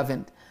if you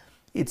haven't.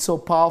 It's so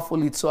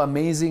powerful. It's so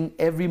amazing.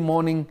 Every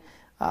morning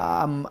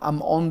I'm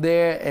on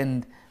there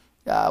and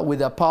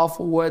with a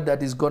powerful word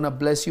that is going to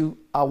bless you.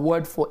 A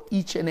word for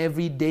each and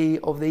every day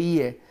of the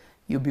year.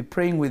 You'll be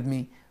praying with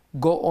me.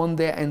 Go on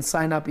there and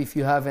sign up if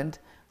you haven't.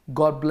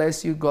 God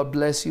bless you. God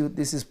bless you.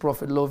 This is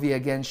Prophet Lovey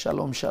again.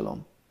 Shalom,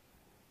 shalom.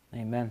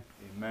 Amen.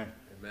 Amen.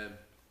 Amen.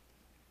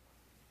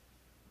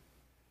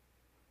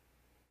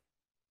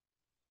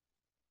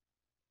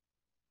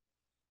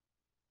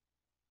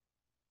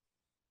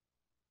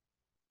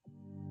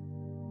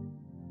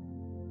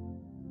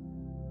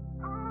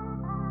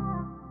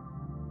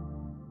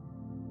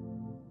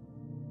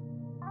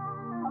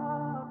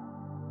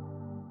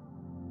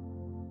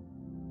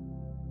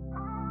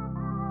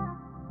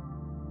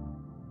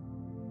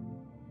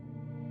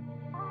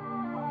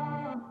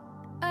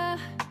 I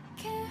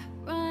can't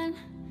run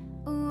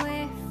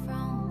away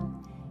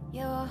from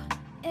your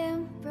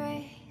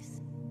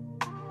embrace.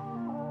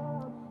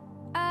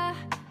 I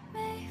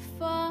may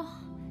fall,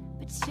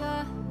 but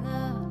your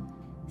love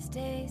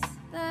stays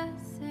the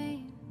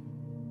same.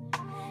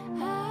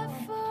 I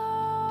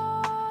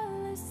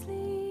fall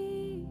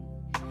asleep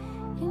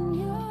in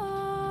your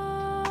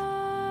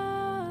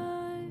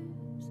arms,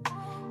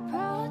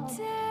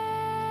 protecting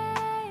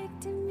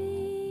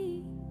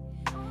me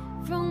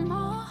from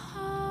all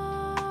harm.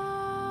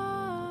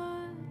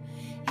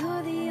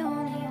 You're the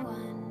only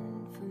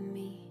one for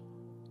me.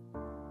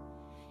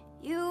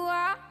 You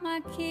are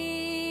my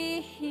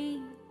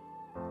king.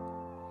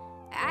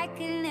 I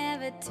can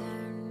never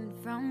turn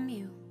from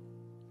you.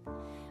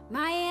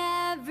 My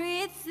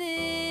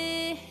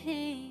everything.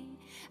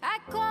 I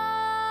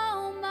call